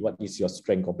capacity, what is your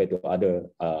strength compared to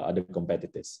other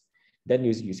competitors. Then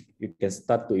you can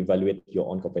start to evaluate your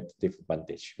own competitive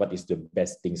advantage. What is the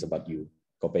best things about you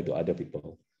compared to other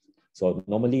people? So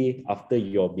normally after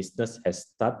your business has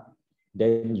started,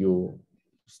 then you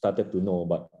started to know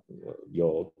about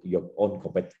your own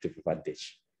competitive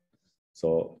advantage.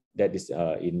 So that is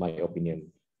in my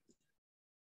opinion.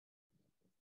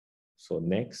 So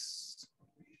next.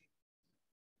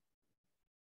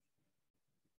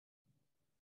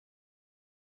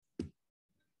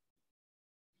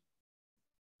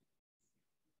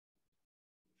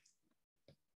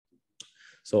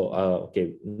 So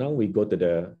okay, now we go to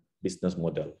the business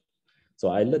model. So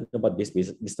I learned about this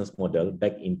business model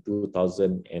back in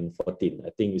 2014. I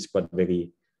think it's quite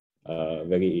very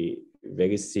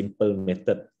simple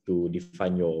method to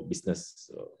define your business.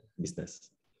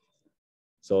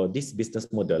 So this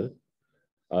business model,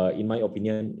 in my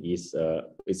opinion, is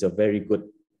a very good,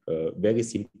 very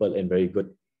simple and very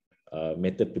good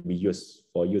method to be used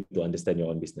for you to understand your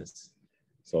own business.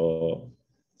 So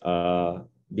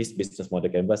this business model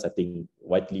canvas, I think,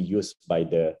 widely used by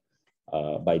the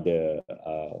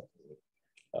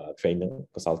trainer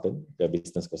consultant, the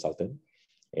business consultant,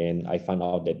 and I found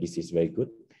out that this is very good.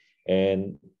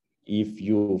 And if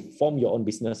you form your own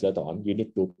business later on, you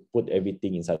need to put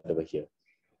everything inside over here.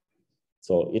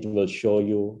 So it will show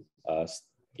you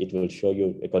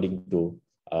according to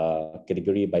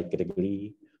category by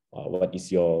category, what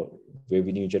is your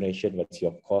revenue generation, what's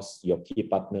your cost, your key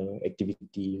partner,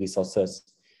 activity, resources.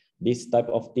 This type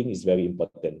of thing is very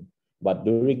important. But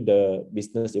during the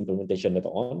business implementation later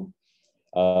on,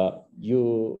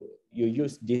 you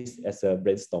use this as a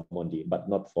brainstorm only, but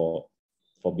not for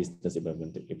business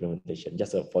implementation,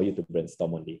 just for you to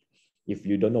brainstorm only. If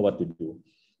you don't know what to do,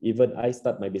 even I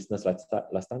start my business last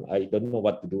time, I don't know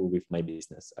what to do with my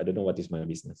business. I don't know what is my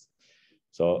business.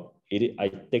 So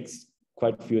I takes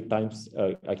quite a few times.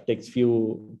 I take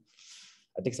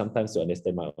some time to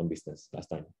understand my own business last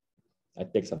time. I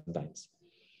take some time,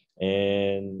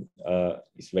 and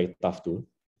it's very tough too.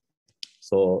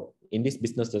 So in this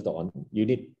business later on, you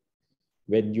need,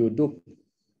 when you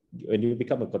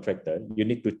become a contractor, you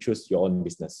need to choose your own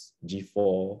business,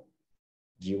 G4,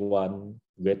 G1,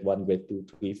 grade 1, grade 2,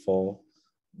 3, 4.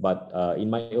 But in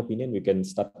my opinion, we can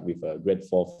start with grade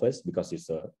 4 first, because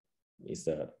it's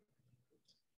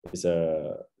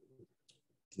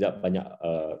tidak banyak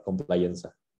compliance,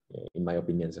 in my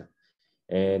opinion.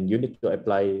 And you need to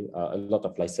apply a lot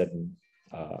of license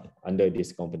under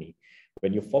this company.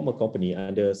 When you form a company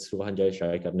under Suruhanjaya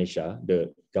Syarikat Malaysia,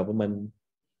 the government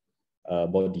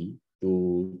body,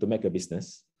 to make a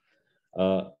business,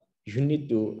 you need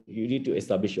to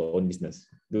establish your own business.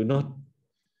 Do not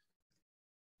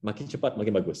makin cepat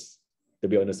makin bagus,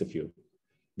 to be honest with you,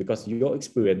 because your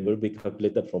experience will be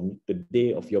calculated from the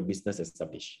day of your business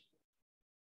established.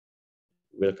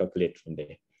 We'll calculate from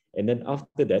there, and then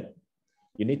after that,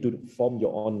 you need to form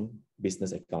your own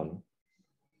business account.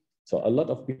 So a lot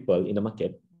of people in the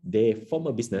market, they form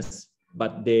a business,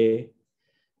 but they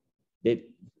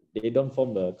don't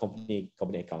form the company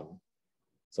account.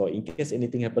 So in case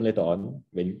anything happen later on,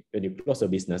 when you close a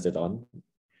business later on,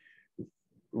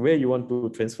 where you want to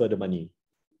transfer the money?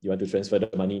 You want to transfer the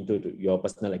money into your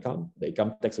personal account, the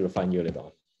income tax will find you later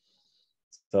on.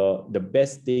 So the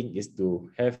best thing is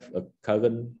to have a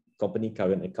current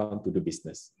account to do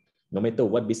business. No matter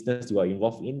what business you are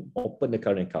involved in, open the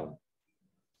current account.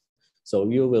 So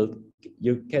you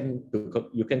can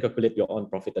calculate your own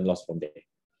profit and loss from there.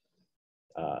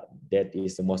 That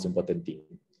is the most important thing.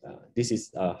 This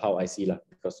is how I see,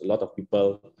 because a lot of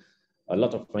people, a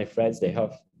lot of my friends, they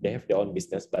have their own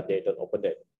business, but they don't open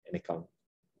an account.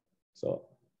 So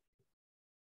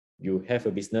you have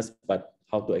a business, but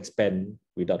how to expand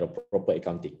without a proper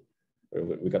accounting?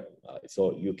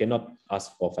 So you cannot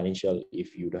ask for financial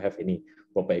if you don't have any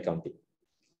proper accounting.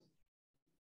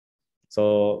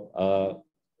 So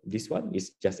this one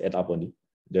is just add up only.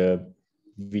 The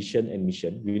vision and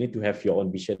mission. You need to have your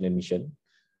own vision and mission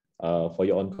for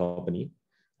your own company.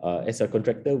 As a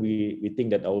contractor, we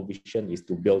think that our vision is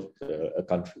to build a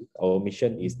country. Our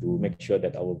mission is to make sure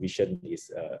that our vision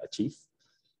is achieved.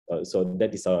 So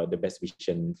that is the best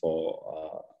vision for,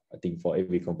 I think, for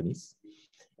every companies.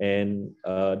 And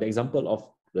the example of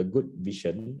the good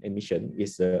vision and mission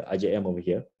is IJM over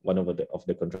here, one of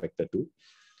the contractor too.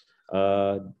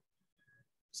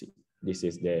 See, this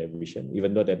is their vision.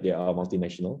 Even though that they are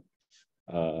multinational,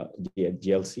 the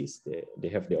GLCs, they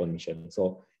have their own mission.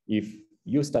 So if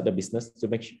you start a business, to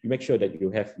make sure that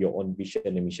you have your own vision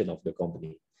and mission of the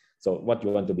company. So what you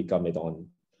want to become later on.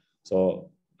 So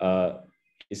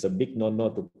it's a big no-no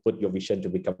to put your vision to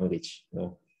become rich.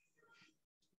 No,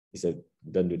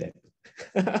 don't do that.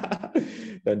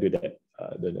 Don't do that.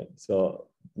 Don't do that. So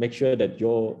make sure that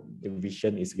your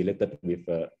vision is related with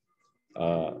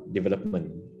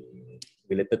development,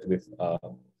 related with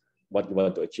what you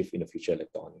want to achieve in the future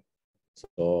later on.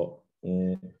 So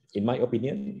in my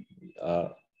opinion,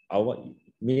 I want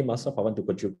to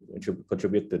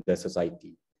contribute to the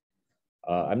society.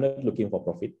 I'm not looking for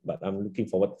profit, but I'm looking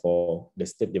forward for the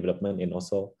state development and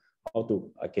also how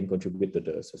I can contribute to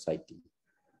the society.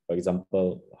 For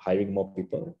example, hiring more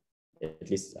people, at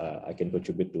least I can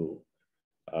contribute to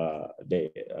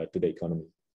the economy.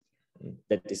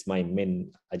 That is my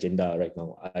main agenda right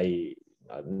now.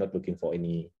 I'm not looking for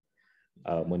any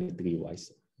monetary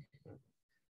wise.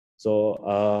 So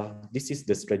this is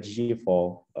the strategy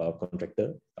for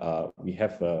contractor. We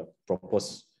have a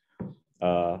proposed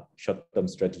short-term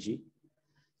strategy,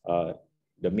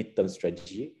 the mid-term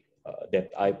strategy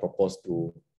that I propose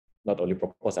to not only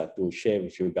propose, to share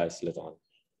with you guys later on.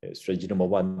 Strategy number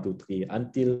 1, 2, 3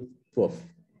 until 12.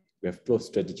 We have 12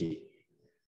 strategy.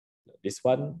 This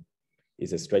one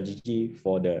is a strategy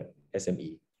for the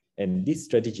SME, and this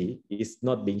strategy is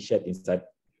not being shared inside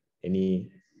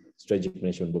any strategic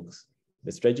management books.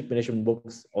 The strategic management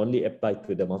books only apply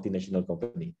to the multinational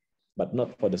company. but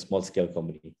not for the small scale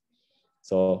company.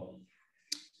 So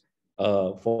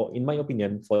in my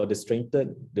opinion, for the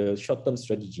short-term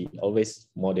strategy, always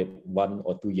more than 1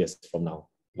 or 2 years from now,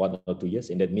 1 or 2 years,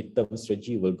 and then mid-term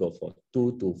strategy will go for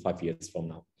 2 to 5 years from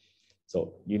now.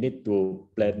 So you need to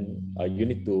plan, you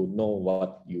need to know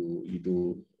what you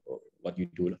do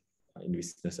in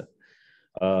business.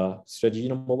 Strategy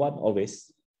number 1,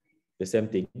 always the same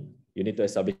thing. You need to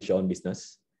establish your own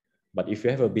business. But if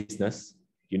you have a business,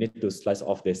 you need to slice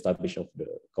off the establishment of the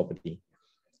company.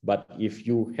 But if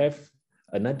you have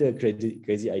another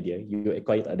crazy idea, you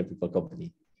acquire other people's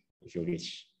company if you're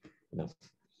rich enough.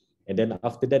 And then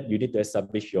after that, you need to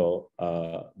establish your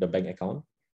the bank account,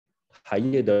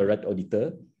 hire the right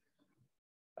auditor,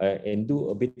 and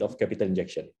do a bit of capital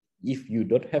injection. If you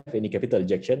don't have any capital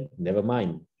injection, never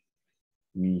mind.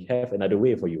 We have another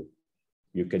way for you.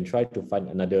 You can try to find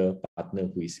another partner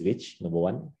who is rich, number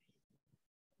 1.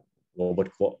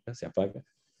 Robert Kwok, siapa?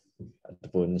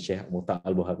 Ataupun Sheikh Muta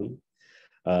Al-Buhari.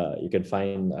 You can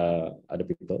find other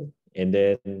people. And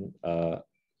then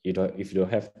if you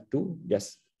don't have to,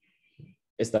 just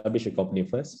establish a company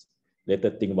first.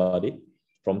 Later think about it.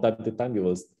 From time to time, you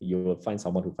will find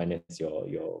someone who finance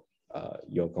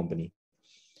your company.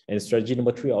 And strategy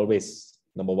number 3, always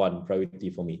number 1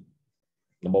 priority for me.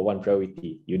 Number 1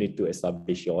 priority, you need to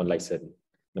establish your own license,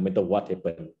 no matter what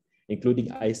happens, including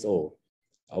ISO.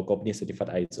 Our company is certified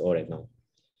ISO right now.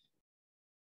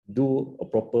 Do a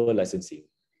proper license.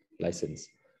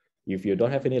 If you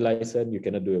don't have any license, you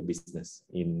cannot do a business.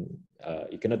 You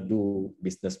cannot do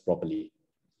business properly.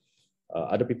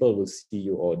 Other people will see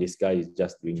you, oh, this guy is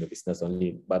just doing the business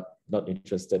only, but not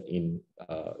interested in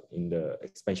the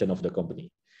expansion of the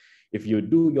company. If you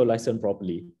do your license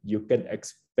properly, you can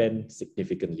expand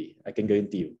significantly. I can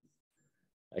guarantee you.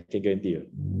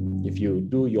 If you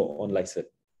do your own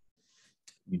license,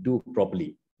 you do it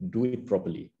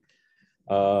properly.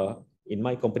 In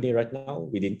my company right now,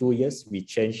 within 2 years, we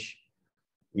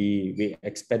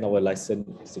expand our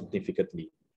license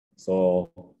significantly.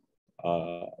 So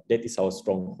that is our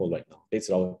stronghold right now. That's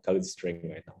our current strength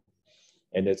right now.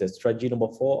 And there's a strategy number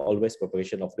 4, always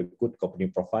preparation of the good company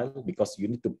profile, because you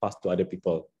need to pass to other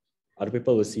people. Other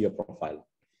people will see your profile.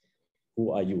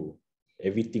 Who are you?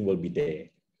 Everything will be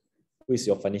there. Who is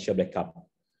your financial backup?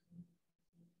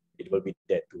 It will be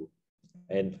there too.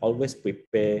 And always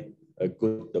prepare a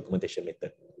good documentation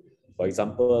method. For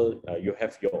example, you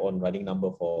have your own running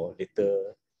number for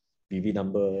letter, PV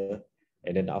number,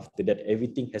 and then after that,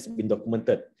 everything has been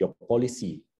documented, your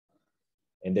policy,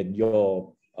 and then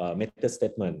your method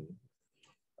statement,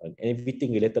 and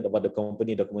everything related about the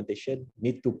company documentation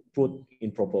need to put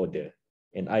in proper order.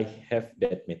 And I have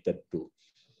that method too.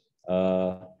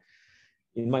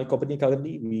 In my company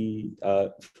currently, we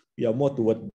are more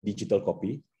toward digital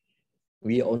copy.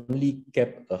 We only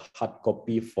kept a hard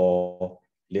copy for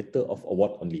letter of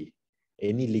award only.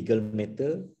 Any legal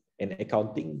matter and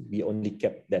accounting, we only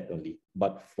kept that only.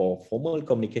 But for formal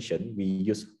communication, we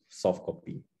use soft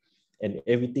copy. And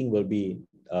everything will be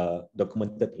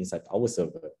documented inside our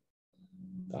server.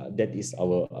 That is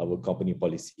our company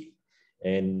policy.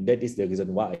 And that is the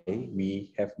reason why we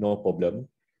have no problem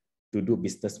to do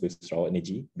business with Sarawak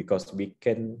Energy, because we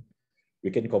can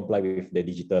comply with the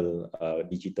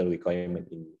digital requirement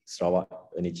in Sarawak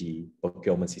Energy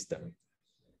procurement system.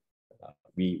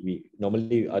 We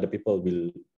normally other people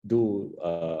will do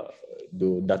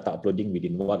data uploading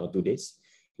within 1 or 2 days.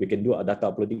 We can do a data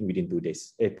uploading within 2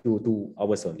 days, 2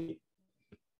 hours only.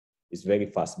 It's very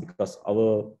fast because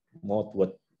our more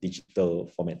toward digital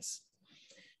formats.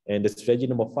 And the strategy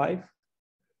number 5,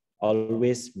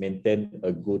 always maintain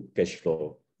a good cash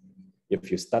flow.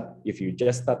 If you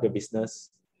just start your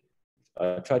business,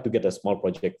 try to get a small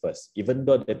project first. Even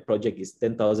though that project is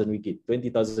 10,000 ringgit,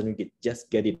 20,000 ringgit, just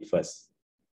get it first.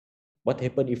 What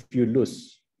happens if you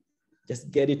lose?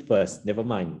 Just get it first, never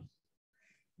mind.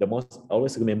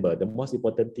 Always remember, the most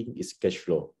important thing is cash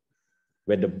flow.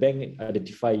 When the bank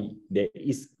identify there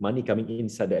is money coming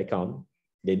inside the account,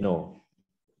 they know.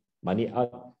 Money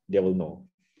out, they will know.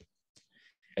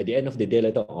 At the end of the day,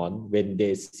 later on, when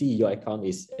they see your account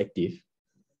is active,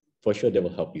 for sure they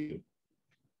will help you.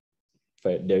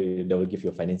 They will give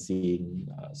you financing.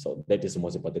 So that is the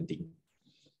most important thing.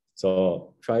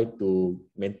 So try to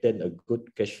maintain a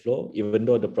good cash flow. Even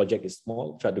though the project is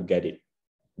small, try to get it.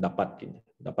 Dapatkan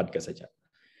saja.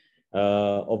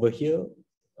 Over here,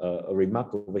 a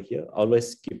remark over here,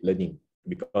 always keep learning.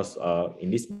 Because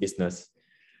in this business,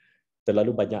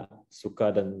 terlalu banyak suka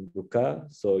dan duka,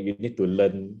 so you need to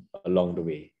learn along the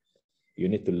way.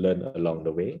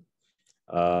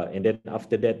 And then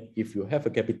after that, if you have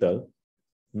a capital,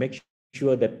 make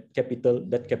sure that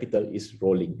capital is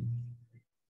rolling,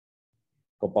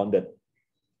 compounded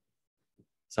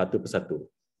satu persatu,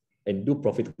 and do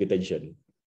profit retention.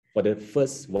 For the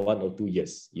first 1 or 2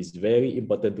 years, it's very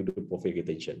important to do profit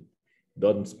retention.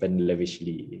 Don't spend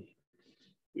lavishly.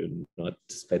 Do not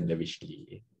spend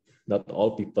lavishly. Not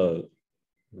all people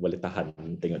boleh tahan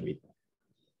tengok duit.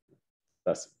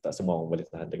 Tak semua orang boleh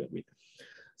tahan tengok duit.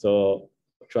 So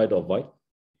try to avoid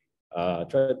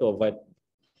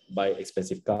buy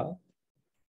expensive car.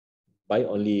 Buy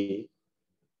only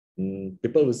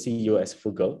people will see you as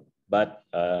frugal, but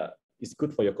it's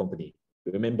good for your company.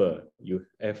 Remember, you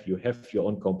have your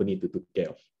own company to take care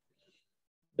of.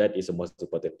 That is the most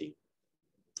important thing.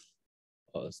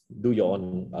 Do your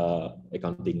own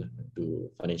accounting to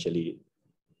financially.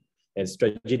 And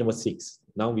strategy number 6.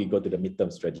 Now we go to the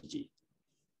midterm strategy.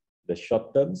 The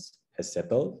short terms has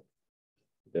settled.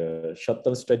 The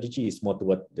short-term strategy is more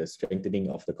toward the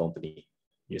strengthening of the company.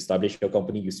 You establish your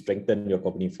company, you strengthen your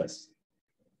company first.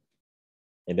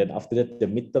 And then after that, the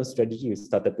midterm strategy, you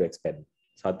started to expand.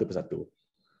 Satu persatu.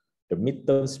 The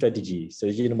midterm strategy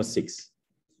number 6,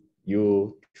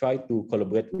 you try to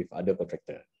collaborate with other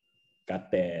contractor.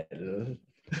 Cartel,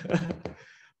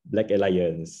 Black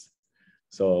Alliance.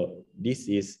 So this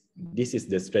is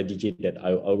the strategy that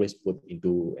I always put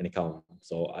into an account.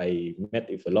 So I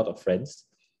met with a lot of friends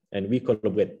and we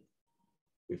collaborate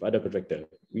with other contractor.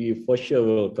 We for sure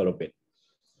will collaborate.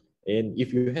 And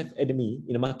if you have enemy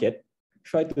in the market,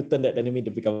 try to turn that enemy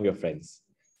to become your friends.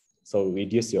 So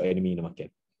reduce your enemy in the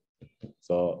market.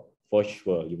 So for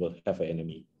sure you will have an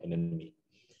enemy.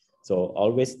 So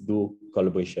always do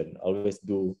collaboration. Always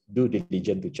do due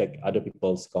diligence to check other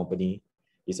people's company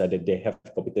is either they have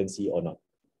competency or not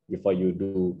before you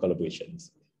do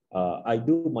collaborations. I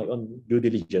do my own due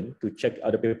diligence to check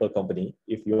other people's company.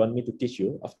 If you want me to teach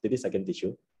you, after this I can teach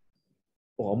you.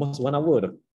 Oh, almost 1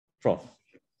 hour, Prof.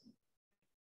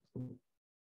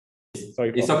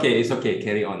 Sorry, Prof. It's okay.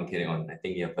 Carry on. I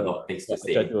think you have a lot of things to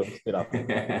say. I try to speed up.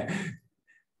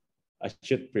 I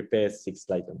should prepare 6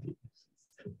 slides on it.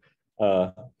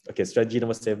 Okay, strategy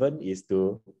number 7 is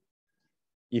to,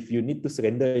 if you need to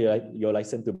surrender your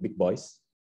license to big boys,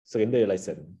 surrender your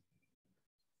license.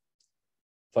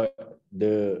 For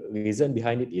the reason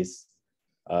behind it is,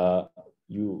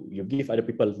 you give other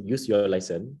people use your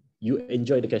license, you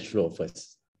enjoy the cash flow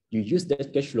first. You use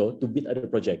that cash flow to build other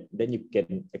project, then you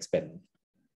can expand.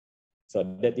 So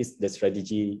that is the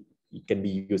strategy it can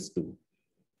be used to.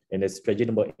 And the strategy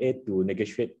number 8, to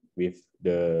negotiate with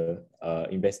the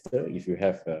investor if you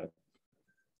have,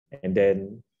 and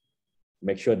then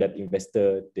make sure that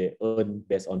investor, they earn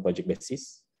based on project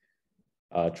basis.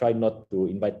 Try not to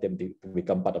invite them to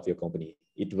become part of your company.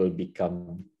 It will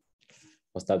become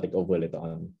hostile takeover later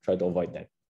on. Try to avoid that.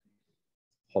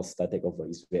 Hostile takeover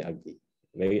is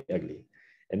very ugly.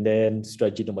 And then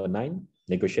strategy number 9,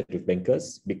 negotiate with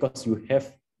bankers. Because you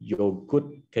have your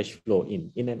good cash flow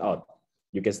in and out,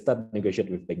 you can start negotiate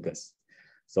with bankers.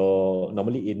 So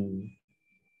normally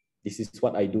this is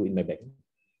what I do in my bank.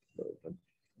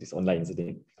 This online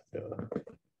thing.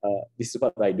 This is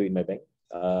what I do in my bank.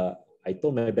 I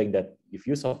told my bank that if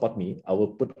you support me, I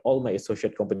will put all my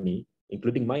associate company,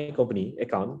 including my company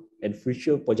account and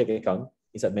future project account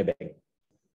inside my bank.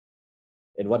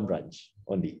 In one branch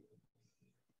only.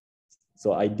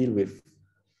 So I deal with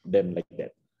them like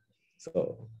that.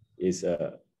 So it's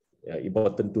an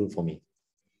important tool for me.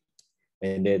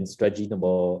 And then strategy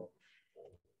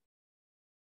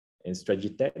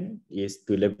 10 is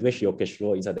to leverage your cash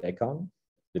flow inside the account,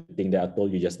 the thing that I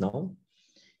told you just now.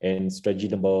 And strategy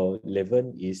number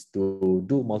 11 is to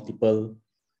do multiple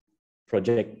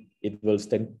projects. It will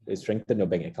strengthen your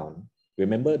bank account.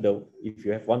 Remember, if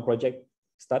you have one project,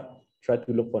 try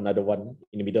to look for another one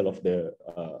in the middle of the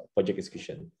project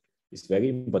execution. It's very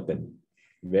important,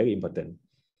 very important.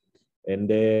 And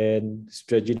then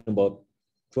strategy number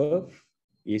 12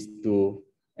 is to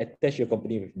attach your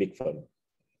company with big firm.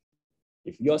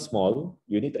 If you're small,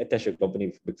 you need to attach your company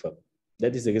with big firm.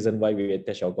 That is the reason why we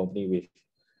attach our company with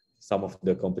some of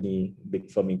the big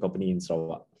firm in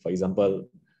Sarawak. For example,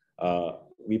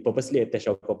 we purposely attach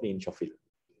our company in Sheffield.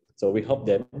 So we help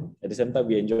them. At the same time,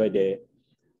 we enjoy their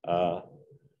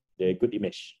good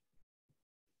image.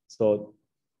 So,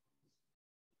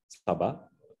 Sabah,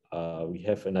 we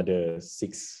have another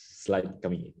 6 slides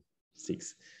coming in.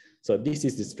 6. So this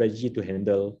is the strategy to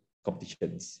handle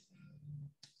competitions.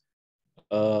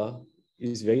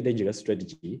 It's very dangerous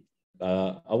strategy.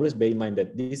 Always bear in mind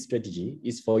that this strategy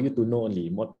is for you to know only,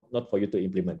 not for you to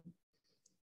implement.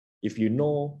 If you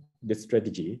know the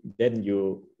strategy, then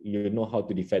you know how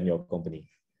to defend your company.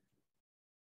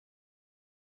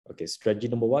 Okay, strategy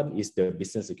number one is the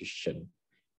business acquisition.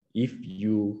 If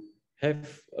you have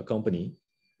a company,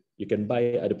 you can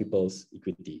buy other people's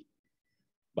equity.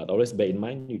 But always bear in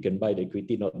mind, you can buy the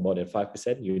equity not more than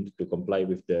 5%. You need to comply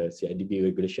with the CIDB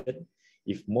regulation.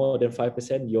 If more than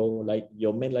 5%,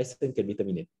 your main license can be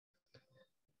terminated.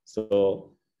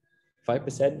 So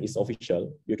 5% is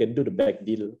official. You can do the back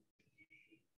deal,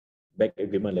 back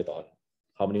agreement later on.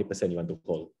 How many percent you want to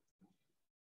hold?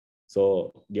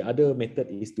 So the other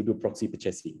method is to do proxy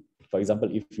purchasing. For example,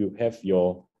 if you have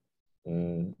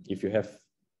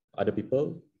other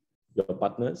people, your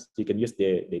partners, you can use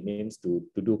their names to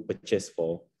do purchase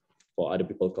for other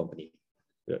people's company.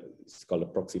 It's called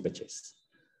a proxy purchase.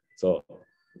 So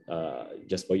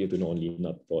just for you to know only,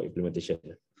 not for implementation.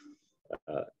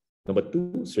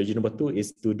 Strategy number two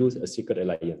is to do a secret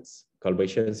alliance,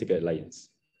 collaboration secret alliance.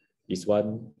 This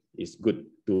one is good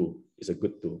too. It's a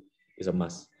good tool. It's a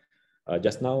must.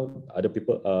 Just now,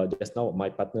 my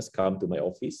partners come to my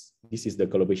office. This is the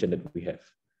collaboration that we have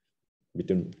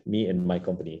between me and my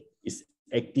company. Is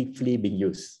actively being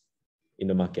used in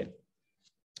the market.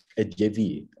 A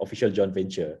JV, official joint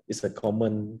venture, is a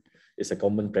common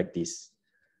practice.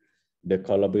 The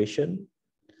collaboration,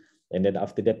 and then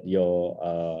after that,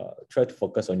 try to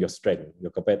focus on your strength, your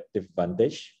competitive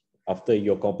advantage. After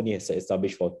your company has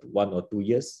established for 1 or 2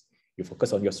 years, you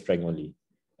focus on your strength only.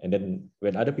 And then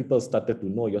when other people started to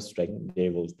know your strength,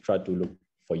 they will try to look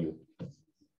for you.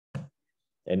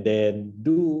 And then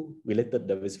do related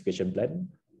diversification plan,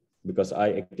 because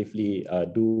I actively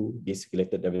do this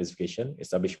related diversification,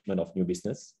 establishment of new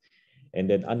business. And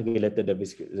then unrelated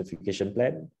diversification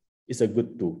plan is a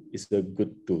good tool.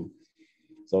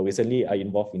 So recently I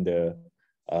involved in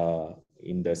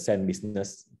the sand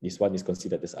business. This one is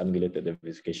considered as unrelated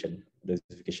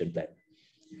diversification plan.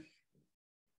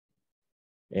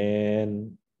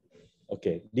 And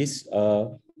okay, this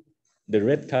the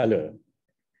red color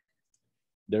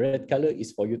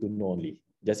is for you to know only.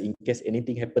 Just in case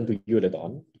anything happened to you later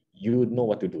on, you know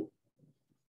what to do.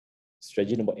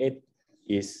 Strategy number 8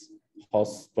 is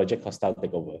project hostile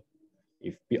takeover.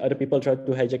 If other people try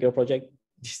to hijack your project,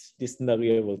 this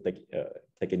scenario will take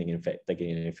in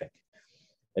effect.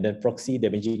 And then proxy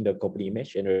damaging the company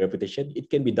image and reputation, it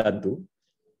can be done too.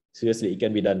 Seriously, it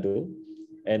can be done too.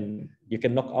 And you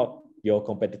can knock out your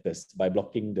competitors by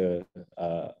blocking the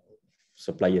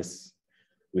suppliers,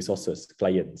 resources,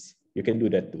 clients. You can do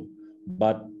that too.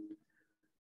 But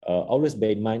always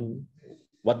bear in mind,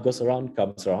 what goes around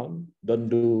comes around. Don't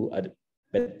do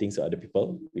bad things to other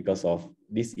people, because of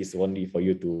this is only for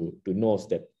you to know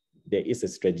that there is a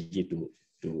strategy to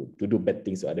do bad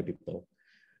things to other people.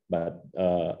 But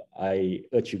I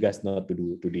urge you guys not to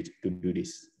do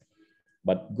this.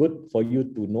 But good for you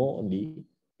to know only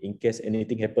in case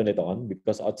anything happen later on,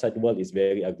 because outside world is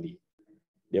very ugly.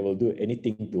 They will do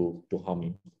anything to harm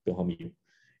you.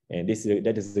 And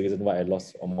that is the reason why I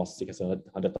lost almost 600,000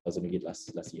 ringgit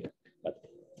last year. But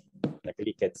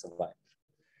luckily can survive.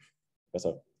 That's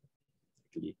all.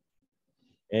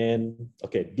 And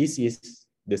okay, this is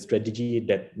the strategy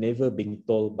that never been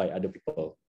told by other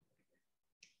people.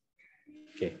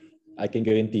 Okay, I can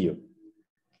guarantee you.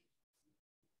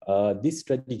 This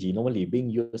strategy normally being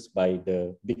used by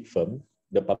the big firm,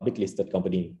 the public listed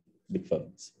company, big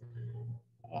firms.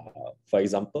 For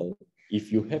example,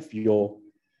 if you have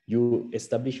you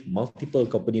establish multiple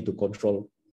company to control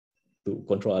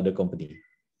other company.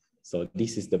 So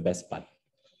this is the best part.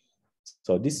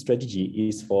 So this strategy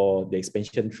is for the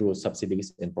expansion through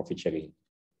subsidiaries and profit sharing.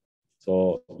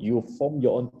 So you form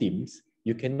your own teams.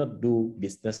 You cannot do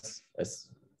business as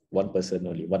one person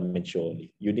only, one man show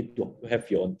only. You need to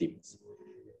have your own teams.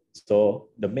 So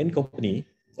the main company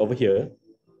over here,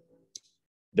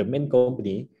 the main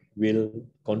company will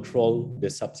control the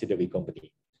subsidiary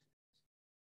company.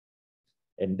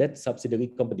 And that subsidiary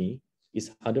company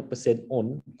is 100%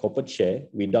 owned corporate share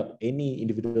without any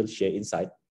individual share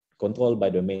inside, controlled by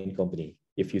the main company.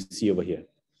 If you see over here.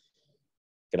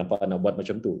 Kenapa nak buat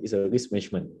macam tu? It's a risk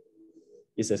management.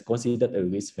 It's considered a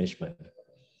risk management.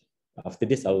 After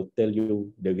this, I will tell you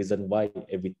the reason why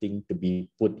everything to be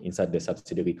put inside the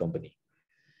subsidiary company.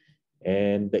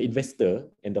 And the investor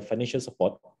and the financial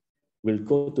support will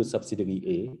go to subsidiary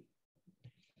A.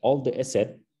 All the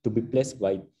asset to be placed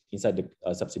inside the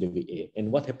subsidiary A.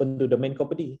 And what happened to the main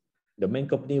company? The main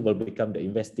company will become the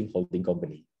investing holding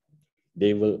company.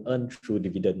 They will earn through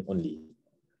dividend only.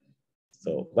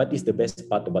 So what is the best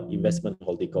part about investment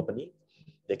holding company?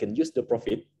 They can use the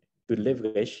profit to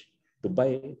leverage to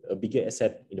buy a bigger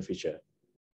asset in the future.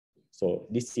 So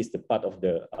this is the part of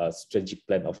the strategic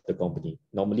plan of the company,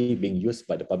 normally being used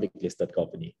by the public listed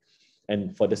company.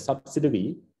 And for the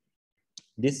subsidiary,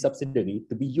 this subsidiary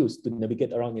to be used to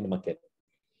navigate around in the market.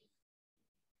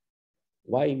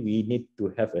 Why we need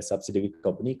to have a subsidiary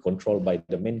company controlled by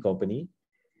the main company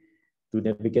to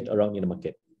navigate around in the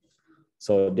market?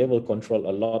 So they will control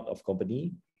a lot of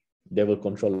company. They will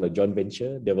control a joint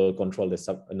venture. They will control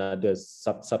another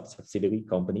subsidiary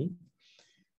company.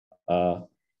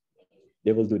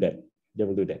 They will do that. They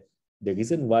will do that. The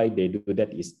reason why they do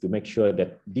that is to make sure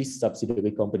that this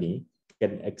subsidiary company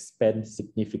can expand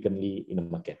significantly in the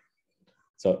market.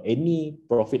 So any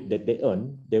profit that they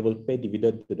earn, they will pay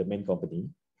dividend to the main company.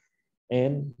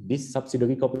 And this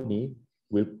subsidiary company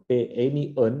will pay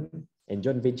any earn and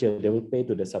joint venture, they will pay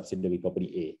to the subsidiary company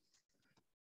A.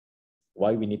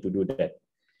 Why we need to do that?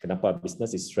 Kenapa?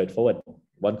 Business is straightforward.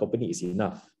 One company is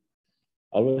enough.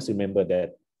 Always remember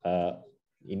that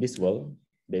in this world,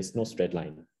 there's no straight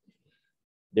line.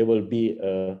 There will be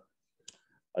a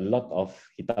lot of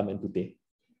hitam and putih.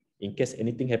 In case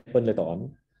anything happen later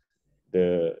on,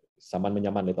 the saman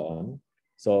menyaman later on,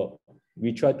 so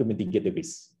we try to mitigate the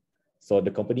risk. So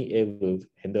the company A will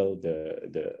handle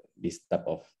this type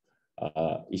of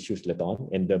issues later on,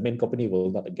 and the main company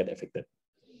will not get affected.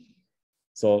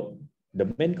 So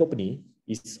the main company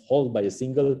is held by a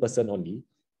single person only,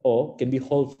 or can be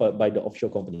held by the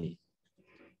offshore company.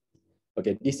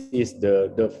 Okay, this is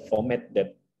the format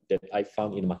that I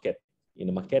found in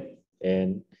the market,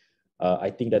 and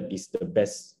I think that is the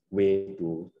best way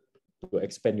to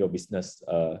expand your business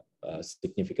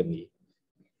significantly.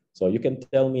 So you can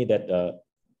tell me that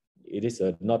it is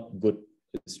a not good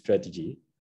strategy,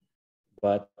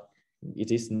 but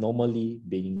it is normally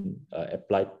being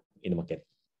applied in the market.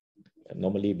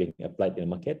 Normally being applied in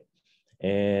the market,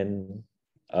 and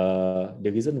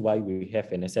the reason why we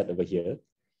have an asset over here,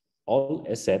 all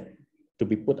asset to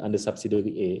be put under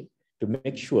subsidiary A, to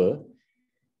make sure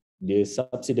the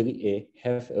subsidiary A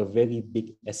have a very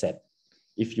big asset.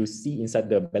 If you see inside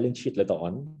the balance sheet later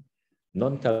on,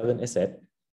 non-current asset,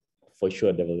 for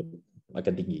sure they will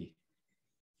akan tinggi.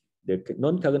 The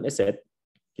non-current asset,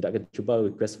 kita akan cuba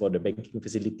request for the banking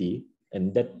facility,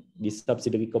 and that this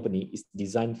subsidiary company is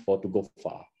designed for to go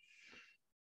far.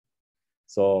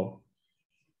 So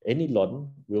any loan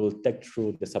we will take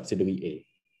through the subsidiary A.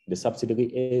 The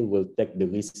subsidiary A will take the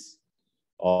risk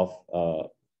of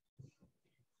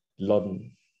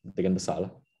loan dengan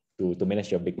besar to manage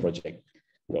your big project.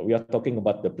 We are talking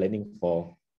about the planning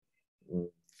for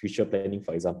future planning,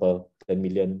 for example, 10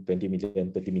 million, 20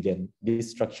 million, 30 million.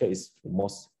 This structure is the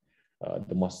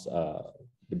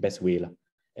best way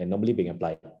and normally being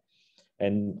applied.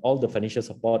 And all the financial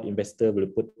support investor will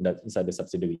put that inside the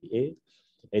subsidiary A.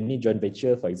 Any joint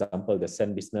venture, for example, the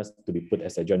sand business to be put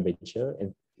as a joint venture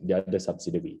and the other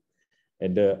subsidiary.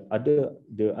 And the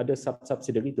other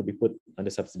subsidiary to be put under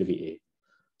subsidiary A.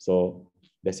 So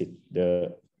that's it.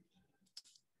 The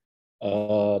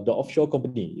offshore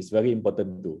company is very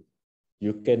important too.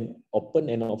 You can open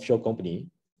an offshore company,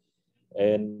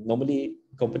 and normally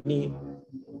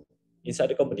inside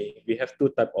the company we have two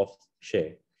types of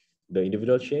share: the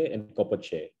individual share and corporate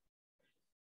share.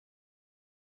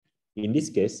 In this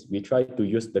case, we try to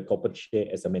use the corporate share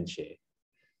as a main share.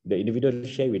 The individual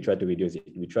share, we try to reduce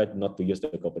it. We try not to use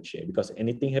the corporate share, because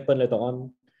anything happen later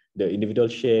on, the individual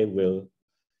share will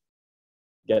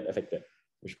get affected,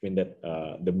 which means that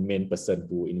the main person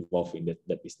who involved in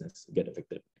that business get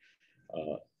affected.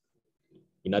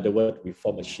 In other words, we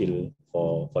form a shield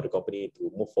for the company to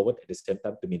move forward at the same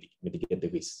time to mitigate the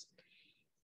risk.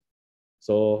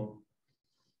 So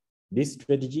this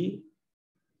strategy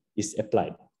is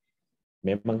applied.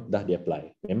 Memang dah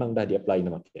di-apply in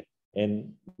the market.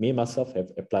 And me myself have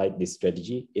applied this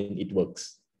strategy and it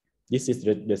works. This is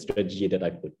the strategy that I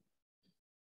put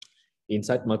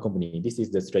inside my company. This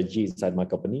is the strategy inside my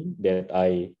company that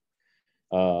I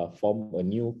form a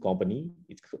new company.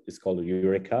 It's called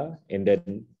Eureka. And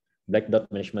then Black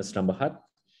Dot Management Srambahat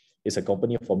is a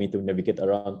company for me to navigate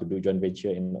around, to do joint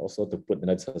venture, and also to put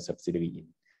another subsidiary in.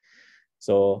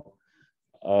 So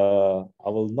I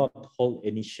will not hold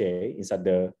any share inside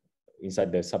the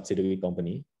subsidiary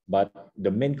company, but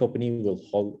the main company will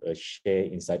hold a share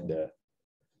inside the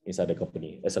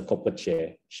company as a corporate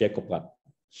share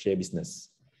business.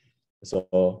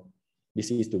 So this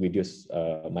is to reduce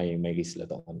my risk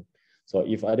later on. So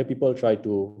if other people try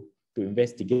to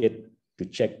investigate, to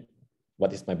check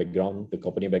what is my background, the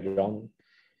company background,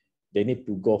 they need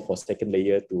to go for second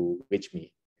layer to reach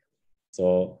me.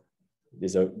 So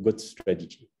this is a good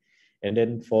strategy. And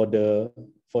then for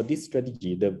this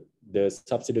strategy, the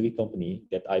subsidiary company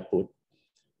that I put,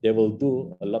 they will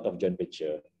do a lot of joint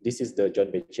venture. This is the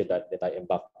joint venture that I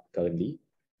embark currently.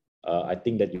 I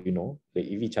think that you know the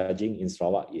EV charging in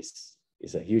Sarawak is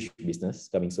It's a huge business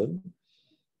coming soon.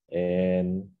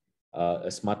 And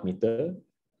a smart meter,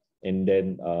 and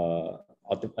then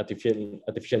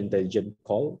artificial intelligence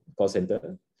call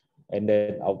center. And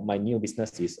then my new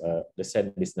business is the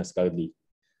sand business currently.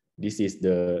 This is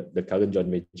the current joint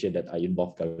venture that I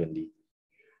involve currently.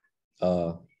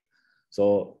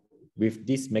 So with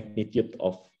this magnitude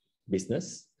of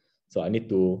business, so I need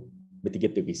to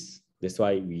mitigate the risk. That's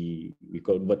why we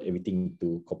convert everything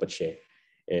to corporate share,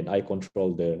 and I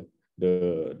control the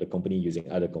company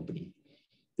using other company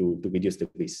to reduce the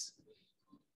risk.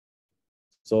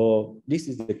 So this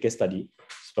is the case study.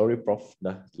 Sorry, Prof.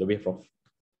 Dah lebih, Prof.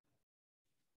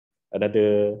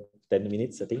 Another 10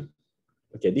 minutes, I think.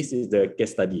 Okay, this is the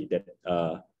case study that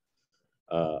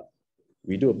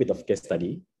we do a bit of case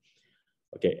study.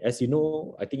 Okay, as you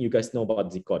know, I think you guys know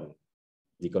about Zikon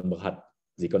Berhad,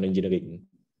 Zikon Engineering,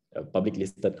 a public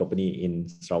listed company in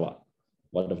Sarawak,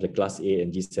 one of the Class A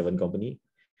and G7 company.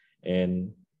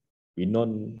 And we know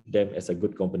them as a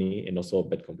good company and also a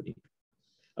bad company.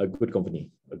 A good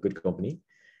company.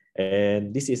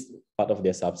 And this is part of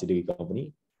their subsidiary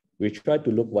company. We try to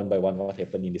look one by one what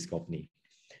happened in this company.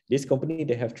 This company,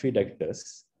 they have 3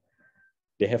 directors.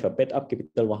 They have a paid up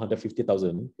capital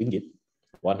 150,000 ringgit.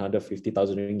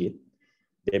 150,000 ringgit.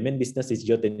 Their main business is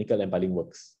geotechnical and piling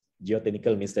works.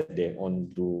 Geotechnical means that they on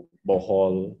do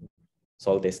borehole,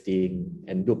 soil testing,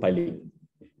 and do piling.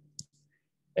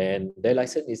 And their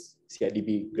license is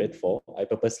CIDB grade 4. I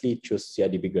purposely choose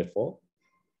CIDB grade 4.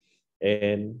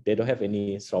 And they don't have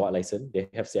any Sarawak license. They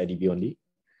have CIDB only.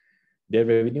 Their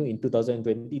revenue in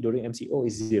 2020 during MCO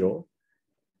is 0.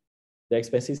 The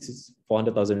expenses is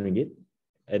 400,000 ringgit.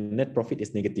 And net profit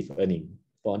is negative earning,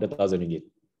 400,000 ringgit.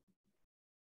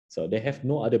 So they have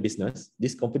no other business.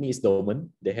 This company is dormant.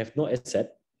 They have no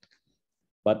asset.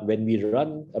 But when we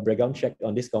run a background check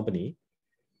on this company,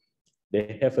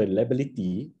 they have a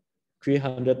liability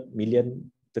 300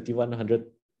 million, 31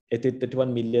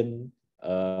 million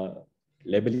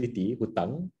liability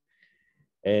hutang,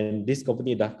 and this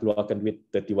company dah keluarkan duit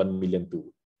 31 million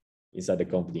tu inside the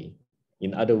company.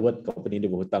 In other words, company dia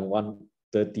berhutang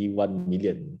 131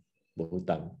 million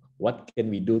berhutang. What can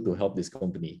we do to help this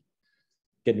company?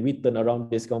 Can we turn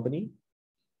around this company?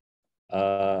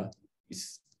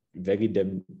 It's very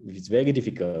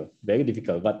difficult,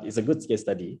 but it's a good case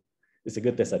study. It's a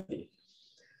good case study.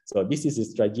 So this is a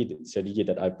strategy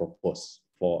that I propose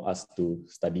for us to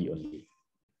study only.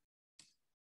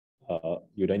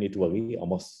 You don't need to worry,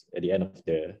 almost at the end of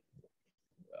the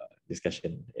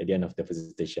discussion, at the end of the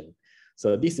presentation.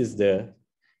 So this is the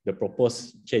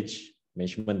proposed change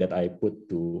management that I put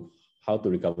to how to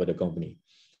recover the company.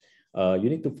 You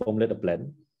need to formulate a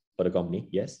plan for the company.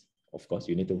 Yes, of course,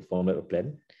 you need to formulate a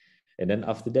plan. And then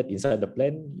after that, inside the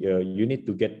plan, you need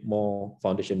to get more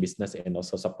foundation business and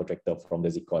also subcontractor from the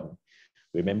Zikon.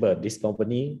 Remember, this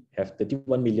company have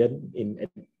 31 million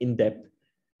in debt,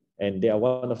 and they are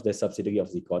one of the subsidiary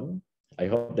of Zikon. I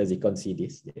hope that Zikon see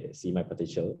this, they see my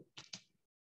potential.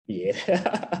 Yeah.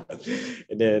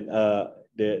 And then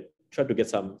they try to get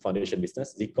some foundation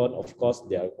business. Zikon, of course,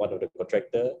 they are one of the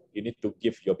contractor. You need to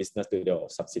give your business to their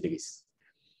subsidiaries.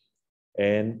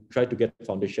 And try to get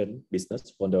foundation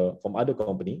business from other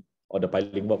company or the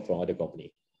piling work from other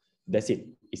company. That's it.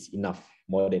 It's enough,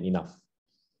 more than enough.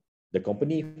 The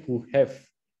company who have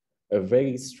a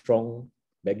very strong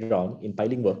background in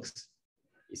piling works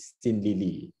is Sin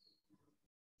Lili.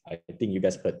 I think you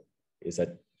guys heard. It's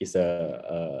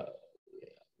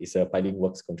a piling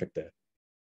works contractor.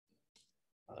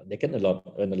 They can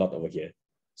earn a lot over here.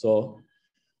 So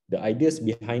the ideas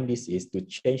behind this is to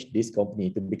change this company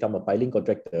to become a piling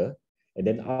contractor, and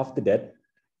then after that,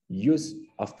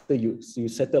 after you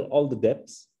settle all the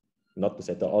debts, not to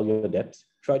settle all your debts,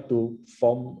 try to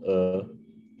form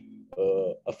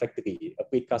a factory, a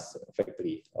precast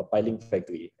factory, a piling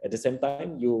factory. At the same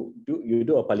time, you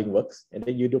do a piling works, and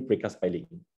then you do precast piling.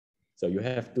 So you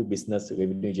have 2 business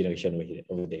revenue generation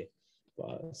over there.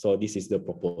 So this is the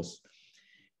proposed.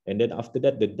 And then after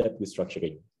that, the debt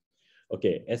restructuring.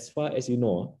 Okay, as far as you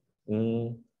know,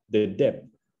 the debt,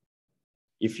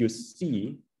 if you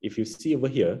see over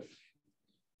here,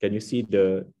 can you see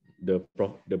the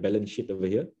balance sheet over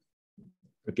here?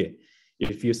 Okay,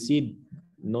 if you see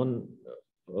non-current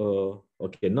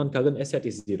asset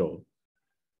is 0.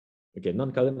 Okay,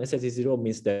 non-current asset is 0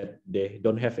 means that they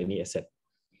don't have any asset.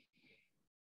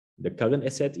 The current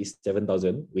asset is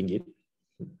 7,000 ringgit.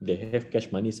 They have cash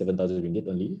money 7,000 ringgit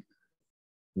only,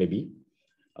 maybe.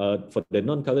 For the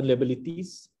non-current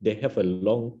liabilities, they have a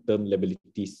long-term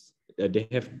liabilities. They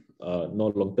have no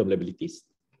long-term liabilities.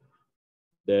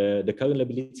 The current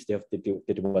liabilities, they have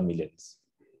 31 millions.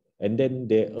 and then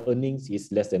their earnings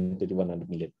is less than 31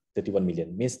 million,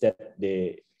 means that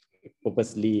they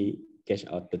purposely cash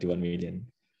out 31 million.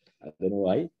 I don't know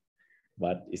why,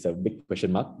 but it's a big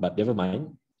question mark, but never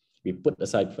mind. We put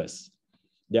aside first.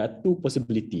 There are two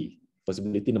possibilities.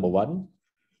 Possibility number one,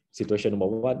 situation number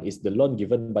one is the loan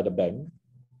given by the bank.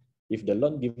 If the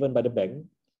loan given by the bank,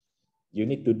 you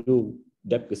need to do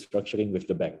debt restructuring with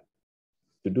the bank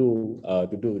to do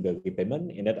the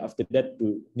repayment, and then after that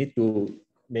you need to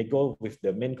nego with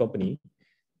the main company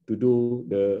to do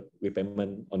the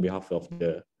repayment on behalf of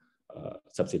the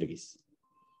subsidiaries.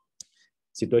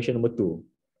 Situation number two,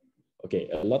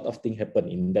 okay, a lot of things happen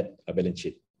in that balance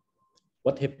sheet.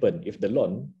 What happened if the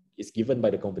loan is given by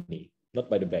the company, not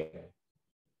by the bank?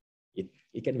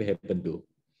 It can be happen too.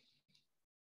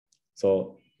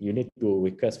 So you need to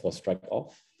request for strike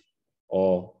off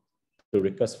or to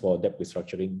request for debt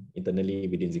restructuring internally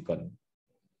within Zikon.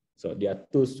 So there are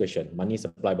two situations: money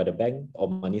supplied by the bank or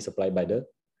money supplied by the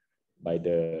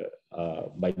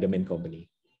main company.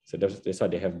 So that's why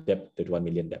they have debt, 31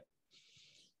 million debt.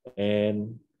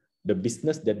 And the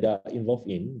business that they are involved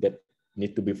in that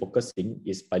need to be focusing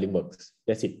is piling works.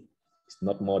 That's it. It's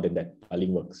not more than that.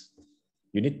 Piling works.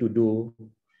 You need to do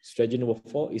strategy number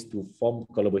 4 is to form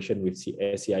collaboration with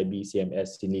CIB,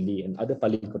 CMS, Sinili, and other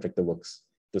piling contractor works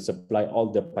to supply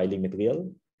all the piling material.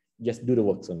 Just do the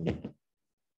works only.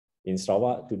 In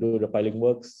Sarawak, to do the piling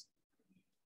works,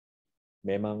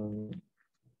 memang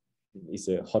is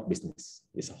a hot business.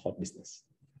 It's a hot business.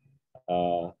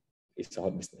 It's a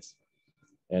hot business.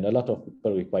 And a lot of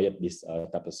people require this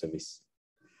type of service.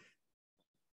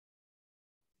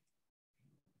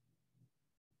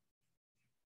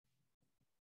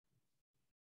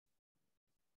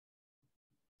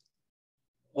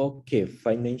 Okay,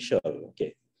 financial.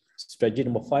 Okay, strategy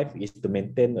number 5 is to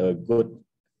maintain a good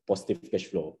positive cash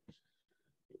flow.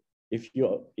 If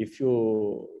you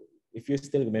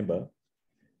still remember,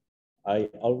 I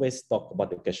always talk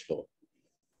about the cash flow.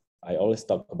 I always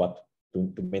talk about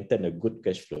to maintain a good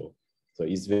cash flow. So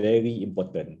it's very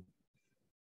important.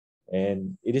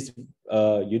 And it is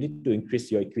you need to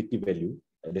increase your equity value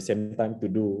at the same time to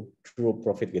do true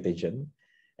profit retention.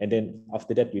 And then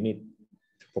after that, you need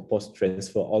to propose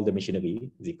transfer all the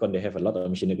machinery. Zikon, they have a lot of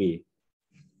machinery.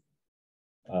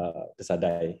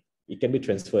 Tersadai. It can be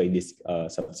transferred in these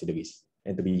subsidiaries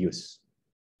and to be used.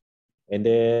 And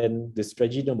then the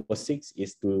strategy number 6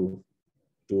 is to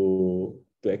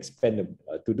expand,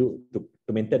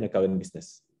 to maintain the current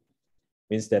business.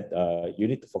 Means that you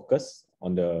need to focus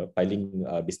on the piling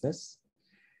business.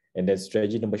 And then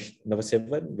strategy number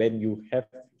 7, when you have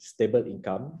stable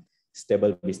income,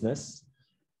 stable business,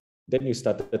 then you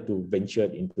started to venture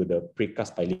into the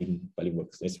precast piling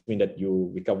works. It means that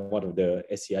you become one of the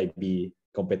SCIB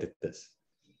competitors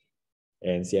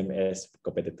and CMS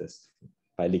competitors.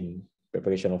 Piling,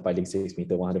 preparation of piling 6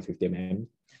 meter, 150 mm.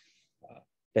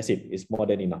 That's it. It's more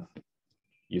than enough.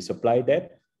 You supply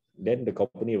that, then the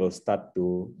company will start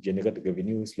to generate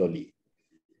revenue slowly.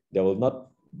 They will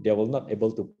not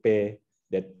able to pay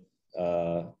that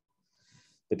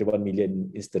 31 million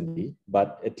instantly,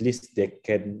 but at least they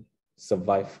can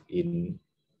survive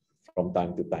from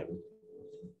time to time.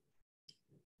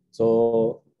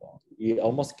 So we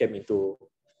almost came into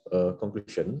a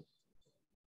conclusion.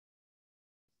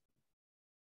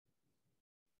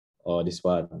 Or this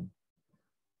one,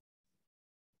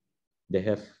 they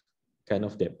have kind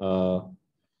of the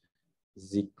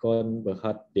Zikon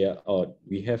Berhad there. Oh,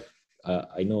 we have.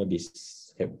 I know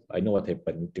this. I know what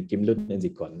happened to Kim Lun and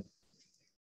Zikon.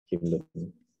 Kim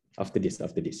Lun. After this.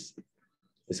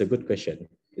 It's a good question.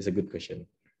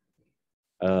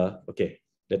 Okay,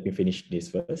 let me finish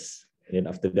this first, and then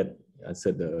after that,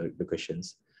 answer the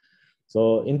questions.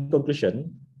 So in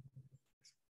conclusion,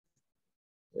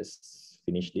 let's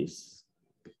finish this.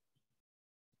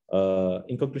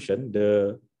 In conclusion,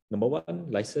 the number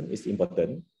 1, license is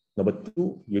important. Number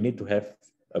 2, you need to have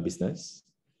a business.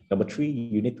 Number 3,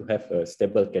 you need to have a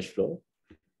stable cash flow.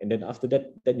 And then after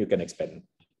that, then you can expand.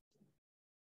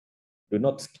 Do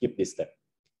not skip this step.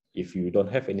 If you don't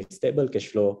have any stable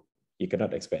cash flow, you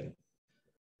cannot expand.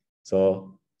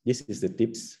 So this is the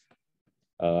tips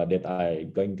that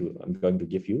I'm going to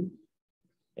give you.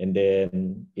 And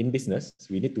then in business,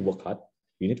 we need to work hard.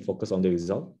 We need to focus on the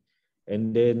result.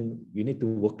 And then you need to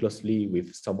work closely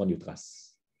with someone you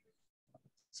trust.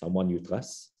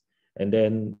 And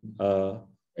then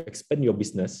expand your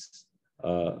business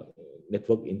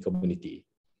network in community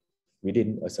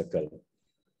within a circle.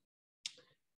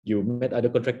 You met other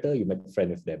contractor, you met friend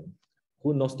with them.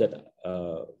 Who knows that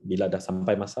bila dah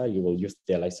sampai masa, you will use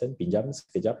their license, pinjam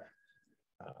sekejap.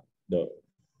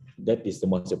 That is the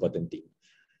most important thing.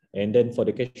 And then for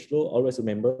the cash flow, always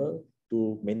remember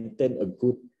to maintain a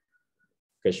good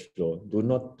cash flow. Do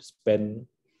not spend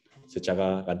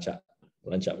secara rancak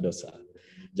berdosa.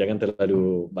 Jangan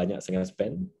terlalu banyak sangat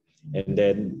spend. And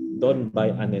then don't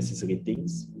buy unnecessary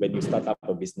things when you start up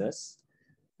a business.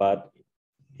 But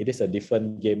it is a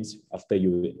different games after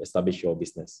you establish your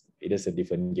business. It is a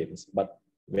different games. But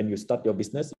when you start your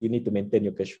business, you need to maintain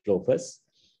your cash flow first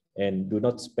and do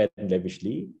not spend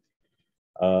lavishly.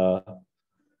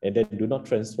 And then do not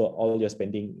transfer all your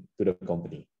spending to the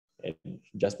company, and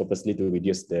just purposely to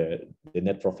reduce the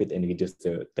net profit and reduce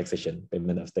the taxation,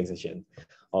 payment of taxation.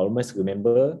 Always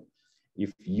remember,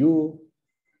 if you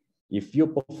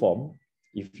perform,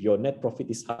 if your net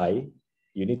profit is high,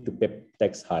 you need to pay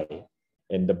tax high,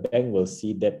 and the bank will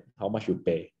see that how much you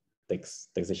pay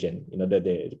taxation in order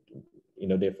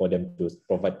for them to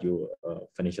provide you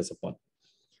financial support.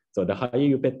 So the higher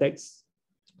you pay tax,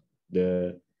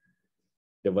 the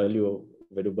valuable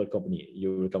company,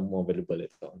 you will become more valuable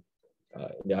later on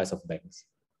in the eyes of banks.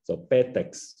 So pay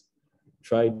tax.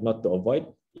 Try not to avoid,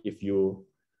 if you,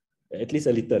 at least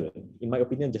a little. In my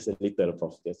opinion, just a little,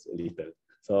 Prof, just a little.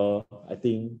 So I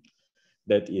think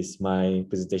that is my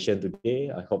presentation today.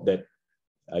 I hope that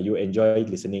you enjoyed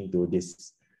listening to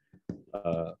this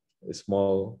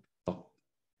small talk.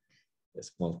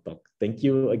 Thank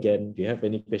you again. Do you have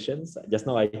any questions? Just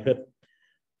now I heard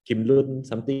Kim Lun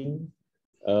something.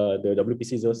 The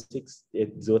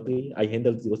WPC0603, I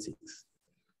handle 06.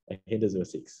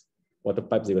 Water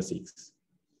pipe 06.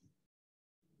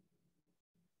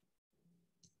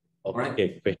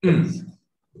 Okay, questions.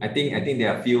 I think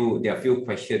there are few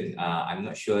questions. I'm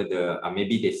not sure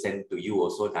maybe they sent to you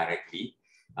also directly.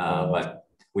 But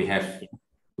we have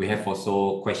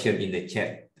also question in the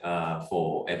chat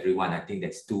for everyone. I think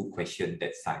that's 2 questions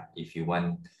that side. If you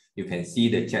want, you can see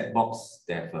the chat box.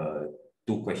 They have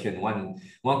 2 questions. One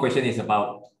question is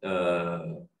about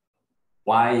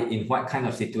in what kind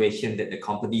of situation that the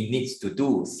company needs to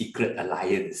do secret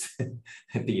alliance.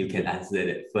 I think you can answer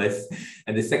that first.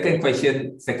 And the second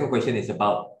question is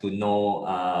about to know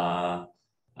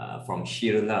from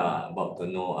Shirla, about to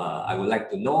know, I would like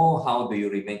to know, how do you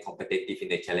remain competitive in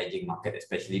the challenging market,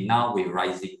 especially now with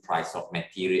rising price of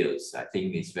materials? I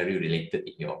think it's very related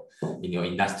in your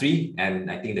industry, and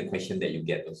I think the question that you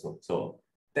get also. So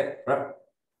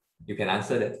you can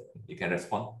answer that, you can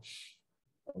respond.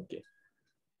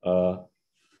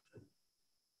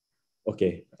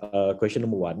 Okay. Question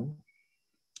number 1.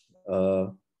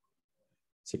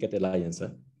 Secret alliance.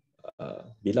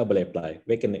 Bila boleh apply?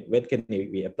 Where can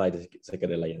we apply the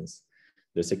secret alliance?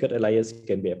 The secret alliance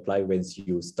can be applied when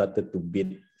you started to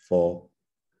bid for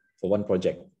one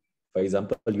project. For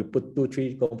example, you put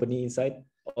 2-3 companies inside.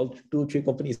 All 2-3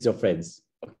 companies your friends.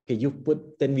 Okay, you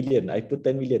put 10 million. I put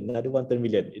 10 million. Another one 10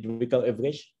 million. It will become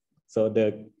average. So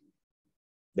the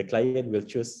client will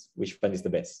choose which one is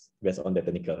the best based on the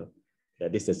technical.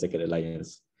 This is the secret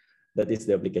alliance. That is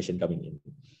the application coming in.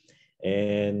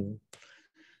 And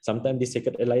sometimes this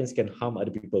secret alliance can harm other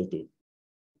people too.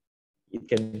 It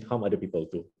can harm other people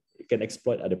too. It can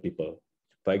exploit other people.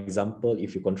 For example,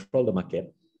 if you control the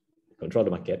market,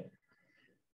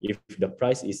 if the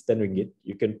price is 10 ringgit,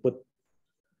 you can put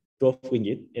 12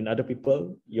 ringgit, and other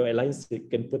people, your alliance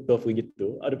can put 12 ringgit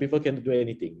too. Other people can't do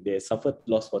anything. They suffered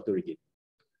loss for 2 ringgit.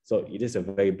 So it is a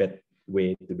very bad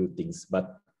way to do things,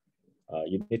 but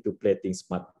you need to play things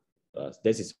smart.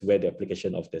 This is where the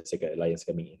application of the secret alliance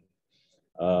coming in.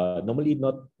 Normally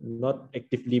not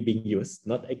actively being used,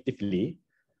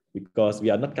 because we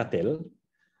are not cartel,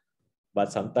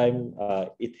 but sometimes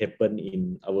it happened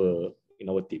in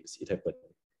our teams. It happened.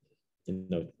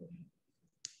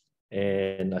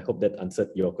 And I hope that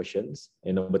answered your questions.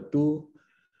 And number 2,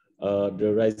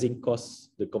 the rising costs,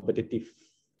 the competitive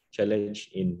challenge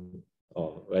in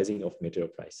rising of material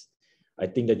price. I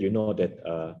think that you know that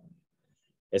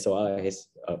SOR has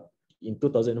in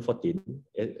 2014,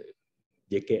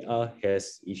 JKR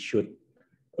has issued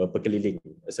a Pekeliling,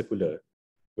 a circular,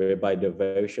 whereby the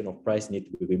variation of price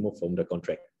need to be removed from the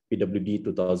contract. PWD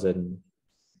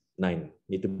 2009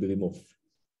 need to be removed.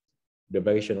 The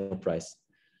variation of price.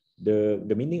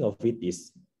 The meaning of it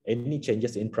is any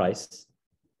changes in price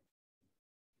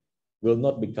will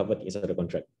not be covered inside the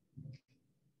contract.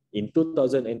 In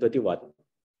 2021,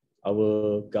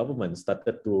 our government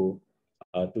started to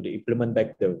implement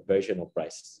back the variation of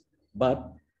price,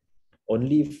 but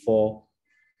only for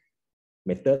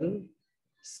metal,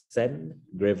 sand,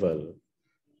 gravel.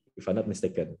 If I'm not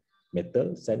mistaken,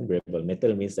 metal, sand, gravel.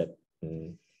 Metal means that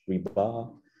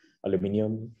rebar,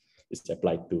 aluminium is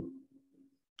applied to.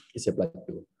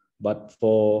 But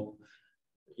for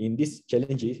in this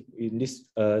challenging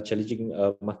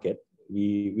market,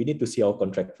 we need to see our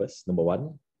contract first, number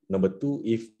one. Number two,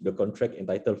 if the contract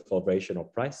entitled for variation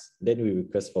of price, then we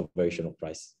request for variation of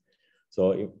price.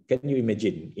 So can you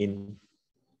imagine in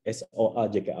SOR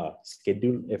JKR,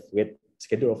 schedule of weight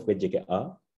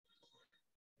JKR,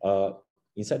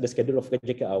 inside the schedule of weight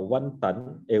JKR, 1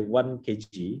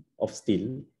 kg of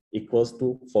steel equals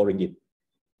to 4 ringgit.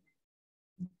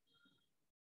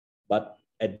 But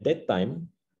at that time,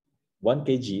 1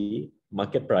 kg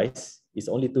market price is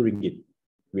only 2 ringgit.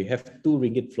 We have 2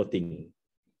 ringgit floating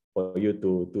for you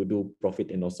to do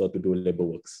profit and also to do labor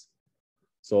works.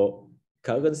 So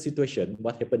current situation,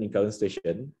 what happened in current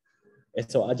situation,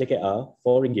 SOR JKR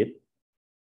 4 ringgit,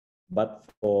 but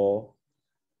for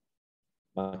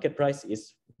market price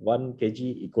is 1 kg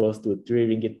equals to 3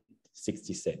 ringgit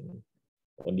 60 cent,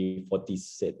 only 40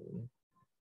 cent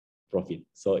profit.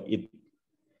 So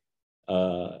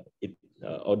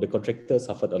the contractors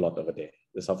suffered a lot over there.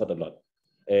 They suffered a lot,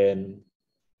 and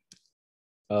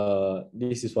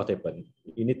this is what happened.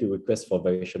 You need to request for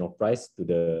variation of price to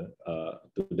the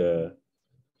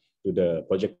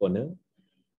project owner.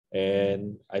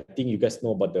 And I think you guys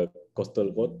know about the coastal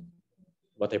road.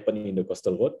 What happened in the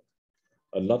coastal road?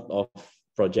 A lot of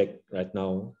project right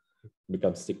now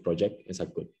become stick project in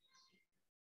Sakut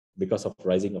because of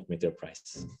rising of material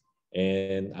price.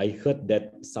 And I heard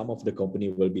that some of the company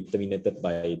will be terminated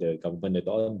by the government at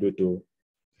all due to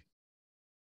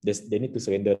they need to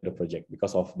surrender the project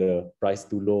because of the price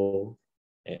too low,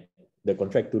 the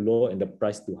contract too low and the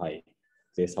price too high.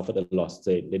 They suffered a loss.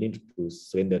 So they need to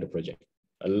surrender the project.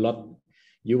 A lot,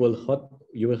 you will hurt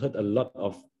a lot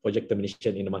of project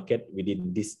termination in the market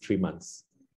within these 3 months.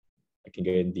 I can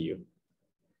guarantee you.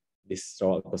 This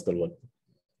Sarawak Coastal Road.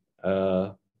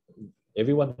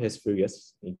 Everyone has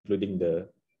furious, including the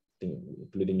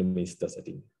ministers, I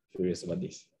think, furious about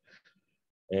this.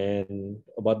 And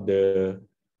about the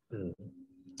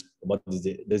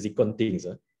Zikon things,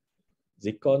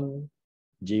 Zikon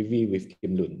JV with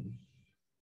Kim Lun.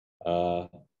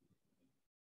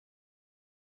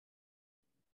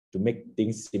 To make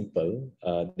things simple,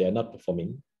 they are not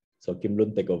performing, so Kim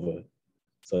Lun take over.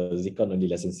 So Zikon only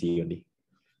licensee only.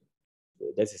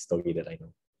 That's the story that I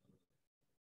know.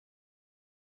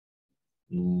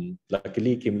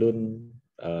 Luckily, Kim Lun,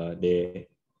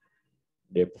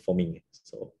 they're performing,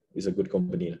 so it's a good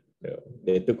company.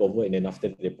 They took over and then after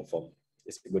they perform.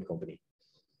 It's a good company.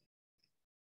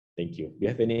 Thank you. Do you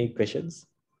have any questions?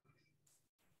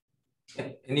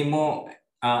 Any more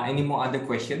other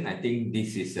question? I think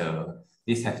this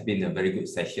has been a very good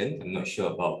session. I'm not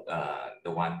sure about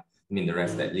the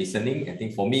rest that listening. I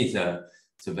think for me it's a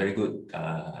very good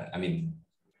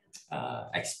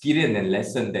experience and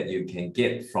lesson that you can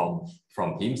get from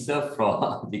himself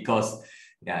because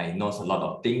he knows a lot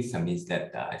of things. I mean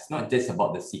that it's not just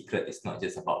about the secret. It's not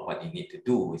just about what you need to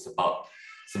do. It's about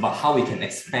how we can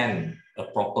expand a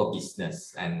proper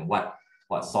business and what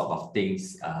sort of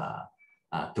things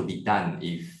to be done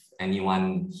if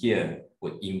anyone here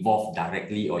would involve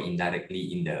directly or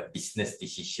indirectly in the business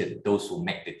decision, those who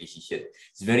make the decision.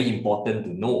 It's very important to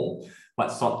know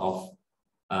what sort of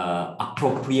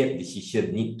appropriate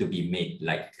decision need to be made.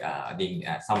 Like I think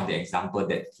some of the example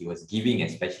that he was giving,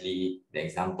 especially the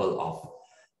example of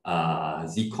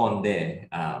Zikon there,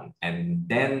 and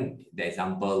then the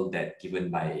example that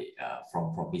given by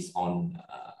from his own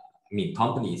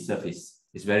company itself is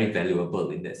very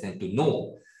valuable in that sense to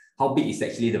know how big is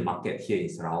actually the market here in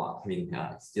Sarawak. I mean,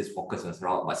 it's just focused on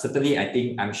Sarawak, but certainly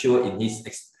I'm sure in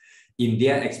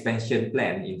their expansion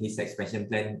plan,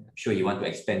 I'm sure you want to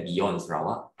expand beyond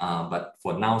Sarawak. But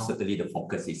for now, certainly the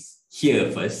focus is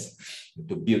here first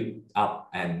to build up,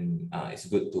 and it's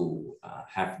good to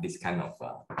have this kind of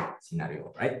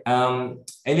scenario, right?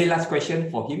 Any last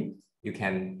question for him? You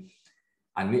can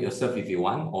unmute yourself if you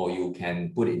want, or you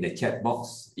can put it in the chat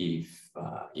box if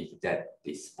that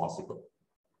is possible.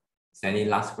 Is there any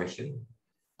last question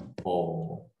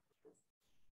for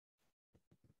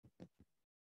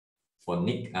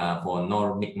Nick, for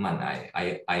Noor Nikman?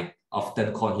 I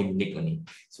often call him Nick only,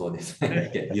 so that's why I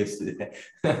get used to that.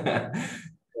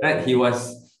 Right, he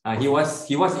was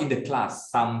in the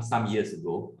class some years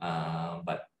ago,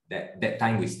 but that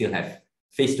time we still have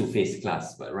face-to-face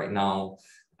class, but right now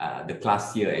the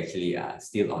class here actually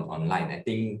still online. I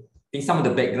think some of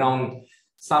the background,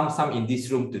 some in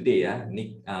this room today,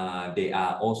 Nick, they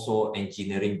are also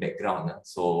engineering background,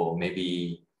 so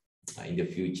maybe in the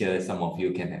future some of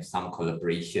you can have some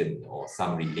collaboration or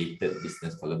some related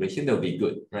business collaboration. That will be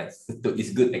good, right? So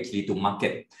it's good actually to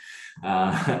market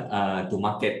the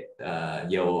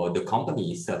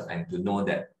company itself and to know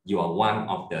that you are one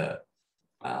of the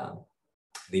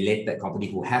related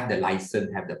company who have the license,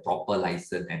 have the proper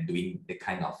license and doing the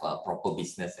kind of proper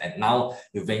business. And now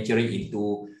you're venturing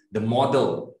into the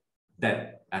model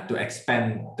that to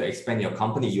expand your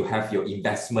company, you have your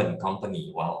investment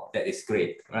company. Wow, that is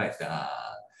great, right?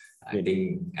 I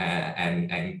think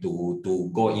and to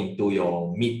go into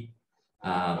your mid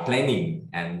planning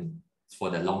and for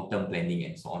the long-term planning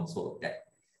and so on. So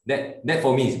that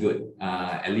for me is good.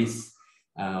 At least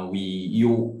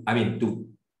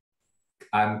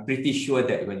I'm pretty sure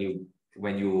that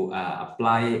when you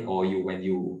apply or when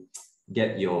you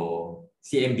get your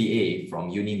CMBA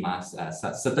from UNIMAS,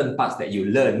 certain parts that you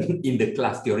learn in the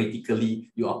class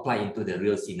theoretically, you apply into the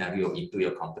real scenario into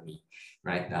your company,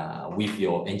 right? With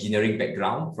your engineering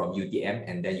background from UTM,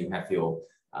 and then you have your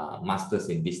Masters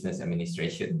in Business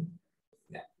Administration.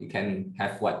 Yeah, you can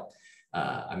have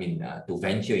to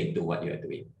venture into what you are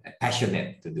doing,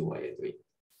 passionate to do what you're doing,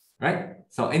 right?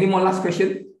 So any more last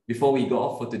question before we go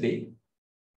off for today?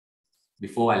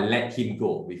 Before I let him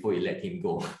go, before you let him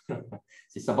go.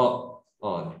 It's about,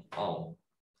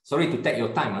 sorry to take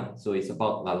your time. Huh? So it's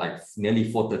about like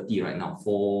nearly 4:30 right now,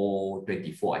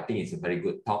 4:24. I think it's a very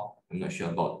good talk. I'm not sure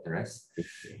about the rest.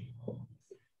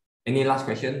 Any last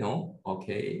question? No?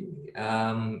 Okay.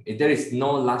 If there is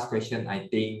no last question, I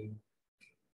think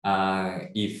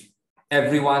if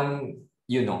everyone,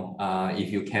 if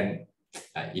you can,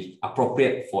 if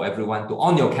appropriate for everyone to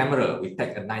on your camera, we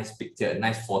take a nice picture, a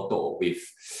nice photo with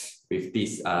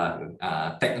these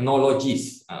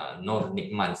technologies. Noor,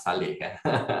 Nikman, Salleh.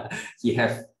 He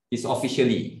have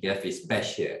his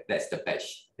badge here. That's the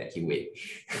badge that he wear.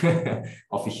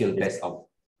 Official badge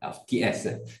of TS.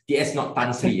 TS not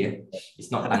Tan Sri.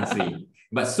 It's not Tan Sri.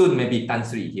 But soon maybe Tan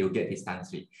Sri. He'll get his Tan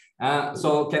Sri.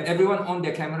 So can everyone on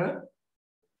their camera?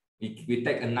 We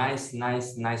take a nice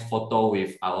photo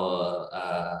with our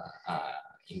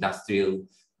industrial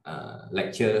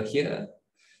lecturer here,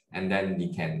 and then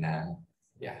we can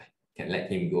let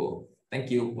him go.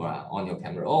 Thank you on your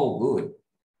camera. Oh, good.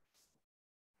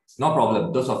 No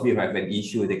problem. Those of you who have an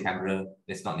issue with the camera,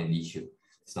 that's not an issue.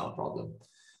 It's not a problem.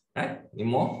 Right? Any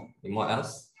more? Any more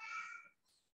else?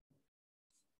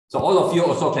 So all of you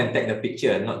also can take the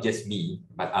picture, not just me,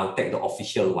 but I'll take the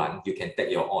official one. You can take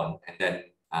your own, and then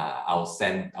I'll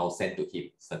send to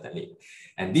him certainly.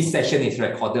 And this session is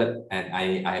recorded, and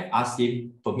I asked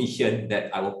him permission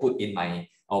that I'll put it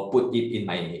in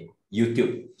my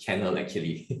YouTube channel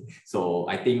actually. So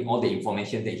I think all the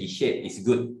information that he shared is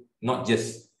good, not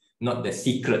the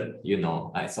secret,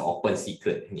 it's an open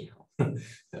secret anyhow.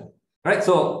 So, right,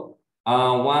 so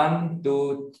 1,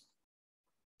 2,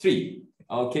 3.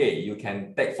 Okay, you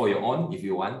can take for your own if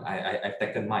you want. I've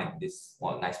taken mine. This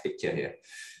nice picture here.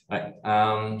 Right.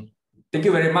 Thank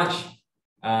you very much,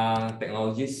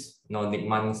 technologists,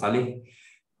 Nikman, Salleh.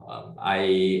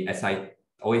 As I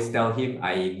always tell him,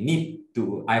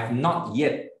 I've not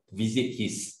yet visit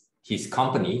his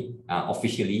company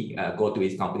officially. Go to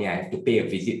his company. I have to pay a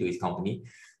visit to his company.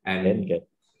 And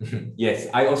yes,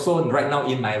 I also right now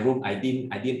in my room, I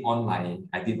didn't on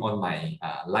my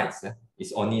lights.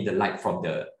 It's only the light from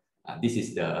the. This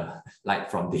is the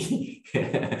light from the.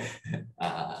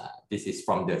 This is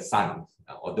from the sun,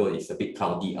 although it's a bit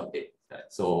cloudy out there.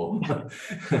 So,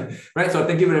 right. So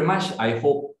thank you very much. I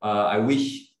hope, I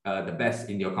wish the best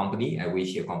in your company. I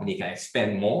wish your company can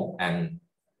expand more and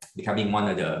becoming one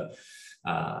of the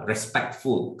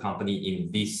respectful company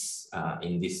in this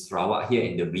Sarawak here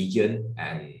in the region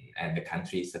and the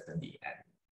country certainly. And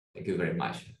thank you very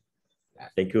much.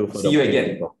 Thank you. See you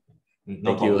again.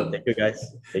 No problem. Thank you,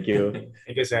 guys. Thank you.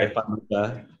 Thank you, sir. Have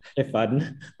fun. Have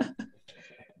fun.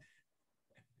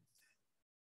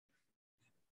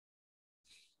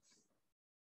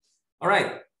 All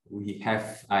right. We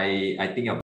have, I think